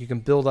weapons like you can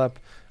build up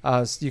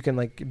you can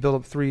like build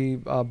up 3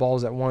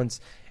 balls at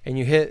once, and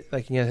you hit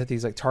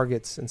these like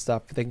targets and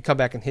stuff. They can come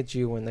back and hit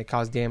you when they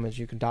cause damage.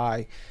 You can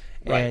die,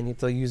 and you have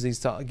to use these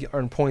to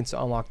earn points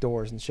to unlock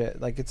doors and shit.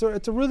 Like it's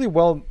a really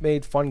well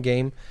made fun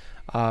game.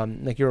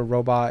 Like you're a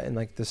robot in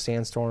like the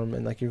sandstorm,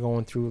 and like you're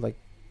going through like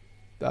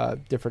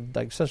different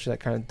like essentially like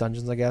kind of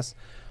dungeons, I guess.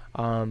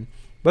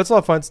 But it's a lot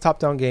of fun. It's a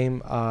top-down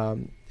game.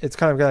 It's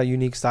kind of got a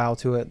unique style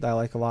to it that I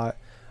like a lot.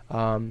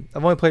 I've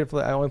only played it for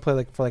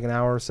like an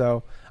hour or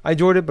so. I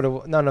enjoyed it,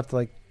 but not enough to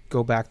like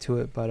go back to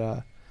it.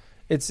 But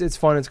it's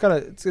fun.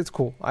 It's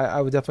cool.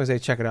 I would definitely say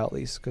check it out at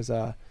least because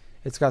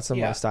it's got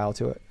some style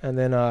to it. And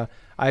then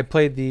I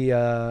played the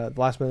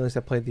last minute release.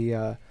 I played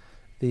the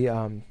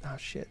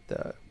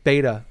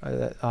beta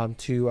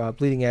to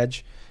Bleeding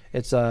Edge.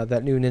 It's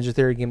that new Ninja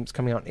Theory game that's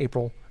coming out in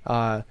April.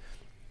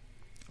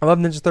 I love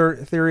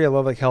Ninja Theory. I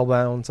love like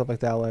Hellbound and stuff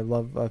like that. I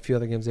love a few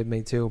other games they've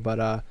made too.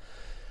 But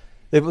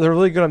they're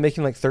really good at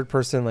making like third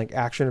person like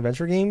action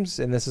adventure games.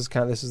 And this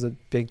is a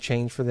big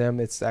change for them.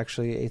 It's a kind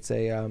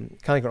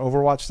of like an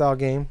Overwatch style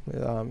game,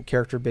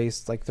 character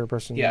based like third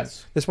person.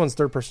 Yes. This one's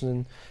third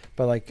person,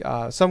 but like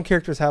some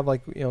characters have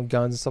like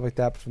guns and stuff like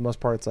that. But for the most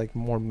part, it's like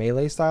more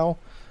melee style.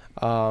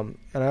 And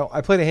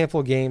I played a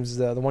handful of games.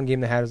 The one game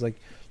they had is like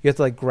you have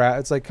to like grab.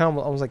 It's like kind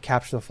of almost like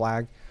capture the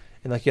flag,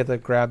 and like you have to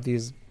grab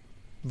these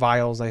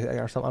vials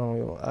or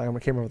something. I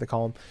can't remember what they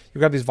call them. You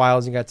grab these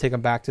vials and you got to take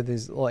them back to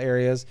these little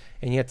areas,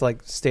 and you have to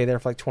like stay there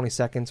for like 20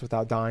 seconds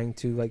without dying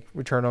to like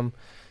return them,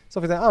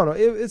 stuff like that. I don't know.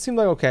 It seemed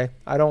like okay.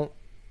 I thought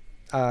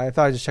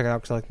I'd just check it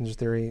out because I like Ninja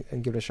Theory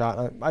and give it a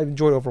shot. I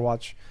enjoyed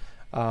Overwatch,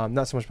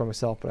 not so much by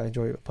myself, but I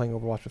enjoy playing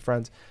Overwatch with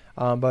friends.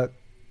 But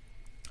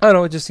I don't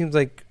know. It just seems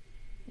like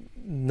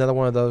another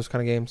one of those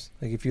kind of games.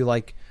 Like if you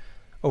like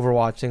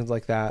Overwatch, things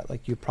like that,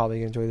 like you'd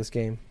probably enjoy this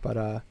game.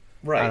 But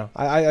right.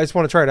 I just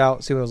want to try it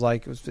out, see what it was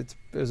like. It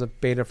was a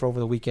beta for over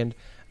the weekend.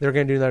 They're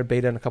going to do another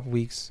beta in a couple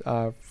weeks.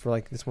 For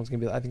like this one's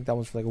going to be, I think that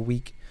one's for like a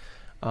week,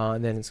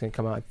 and then it's going to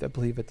come out, I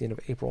believe, at the end of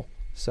April.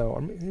 So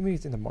or maybe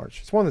it's into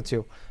March. It's one of the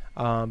two.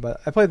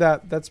 But I played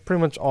that. That's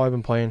pretty much all I've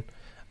been playing.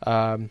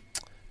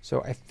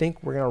 So I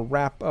think we're going to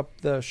wrap up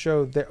the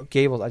show there.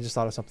 Gables, I just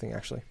thought of something,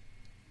 actually.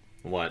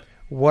 What?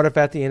 What if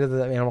at the end of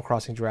the Animal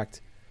Crossing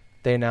Direct,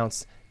 they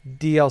announced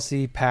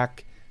DLC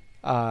Pack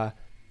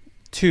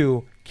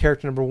 2,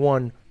 character number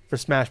 1 for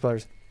Smash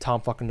Brothers,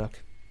 Tom fucking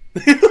Nook.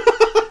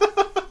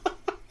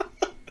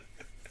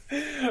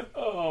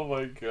 Oh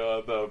my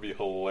god, that would be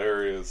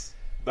hilarious.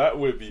 That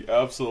would be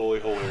absolutely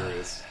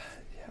hilarious.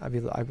 I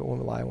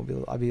won't lie,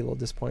 I'd be a little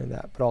disappointed in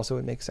that, but also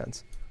it makes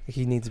sense. Like,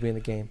 he needs to be in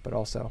the game, but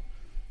also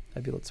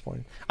I'd be a little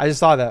disappointed. I just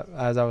saw that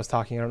as I was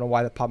talking. I don't know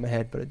why that popped in my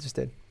head, but it just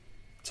did.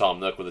 Tom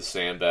Nook with his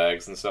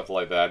sandbags and stuff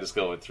like that, just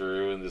going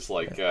through and just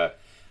like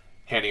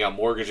handing out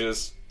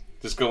mortgages,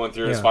 just going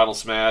through his final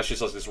smash,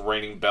 just like this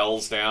raining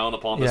bells down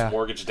upon this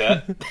mortgage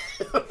debt.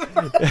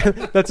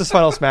 That's his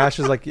final smash,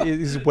 is like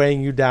he's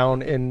weighing you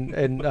down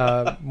in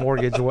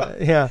mortgage.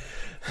 Yeah.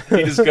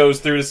 He just goes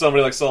through to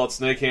somebody like Solid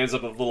Snake, hands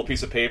up a little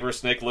piece of paper.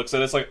 Snake looks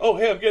at it, it's like, oh,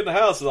 hey, I'm getting a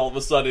house. And all of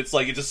a sudden, it's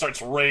like it just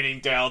starts raining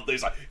down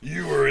things like,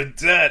 you were in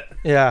debt.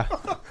 Yeah.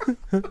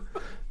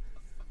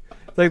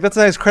 Like, that's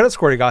a nice credit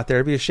score he got there.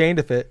 I'd be ashamed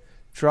if it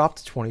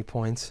dropped 20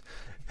 points.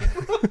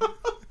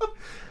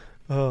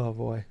 Oh,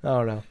 boy. I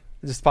don't know.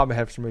 It just popped in my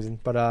head for some reason.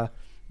 But,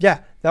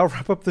 yeah, that'll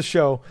wrap up the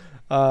show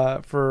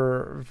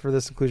for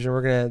this inclusion.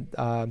 We're going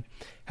to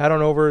head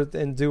on over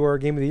and do our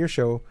Game of the Year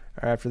show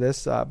after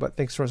this. But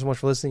thanks so much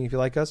for listening. If you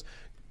like us,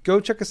 go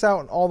check us out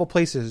on all the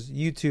places: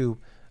 YouTube,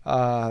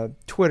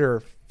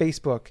 Twitter,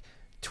 Facebook,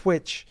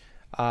 Twitch,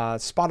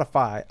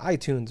 Spotify,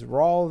 iTunes.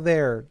 We're all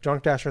there.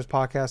 Drunk Dashers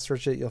Podcast.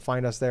 Search it. You'll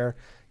find us there.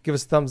 Give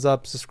us a thumbs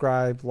up,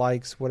 subscribe,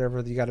 likes, whatever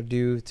you got to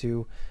do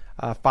to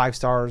 5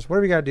 stars.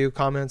 Whatever you got to do,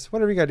 comments,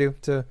 whatever you got to do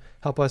to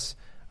help us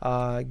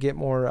get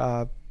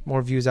more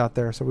views out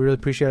there. So we really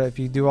appreciate it if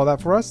you do all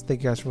that for us.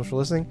 Thank you guys so much for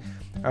listening.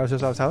 I was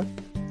Tyler.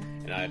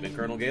 And I've been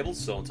Colonel Gables.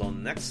 So until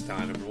next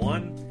time,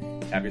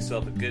 everyone, have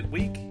yourself a good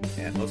week.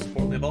 And most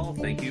importantly of all,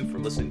 thank you for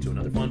listening to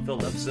another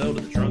fun-filled episode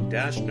of the Drunk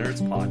Dash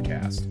Nerds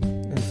podcast.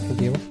 And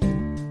Gable?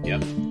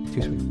 Yep.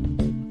 Too sweet.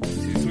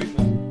 Too sweet,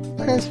 man.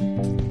 Bye, guys.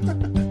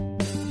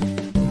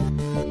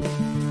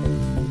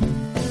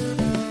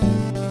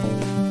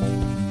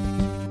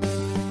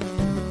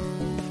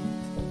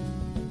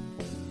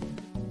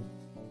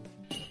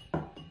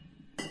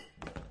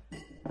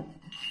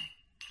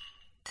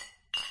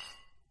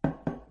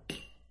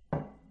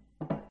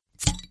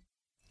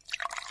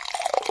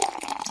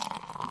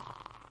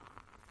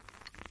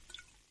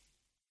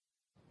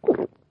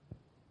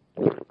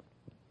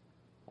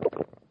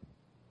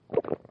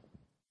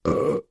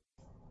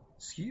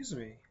 Excuse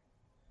me.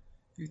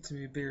 You too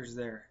many beers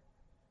there.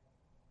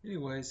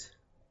 Anyways,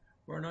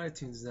 we're on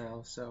iTunes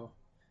now, so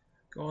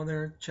go on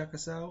there, check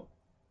us out,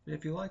 and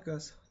if you like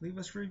us, leave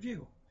us a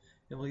review,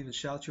 and we'll even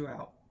shout you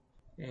out.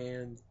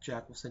 And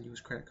Jack will send you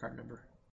his credit card number.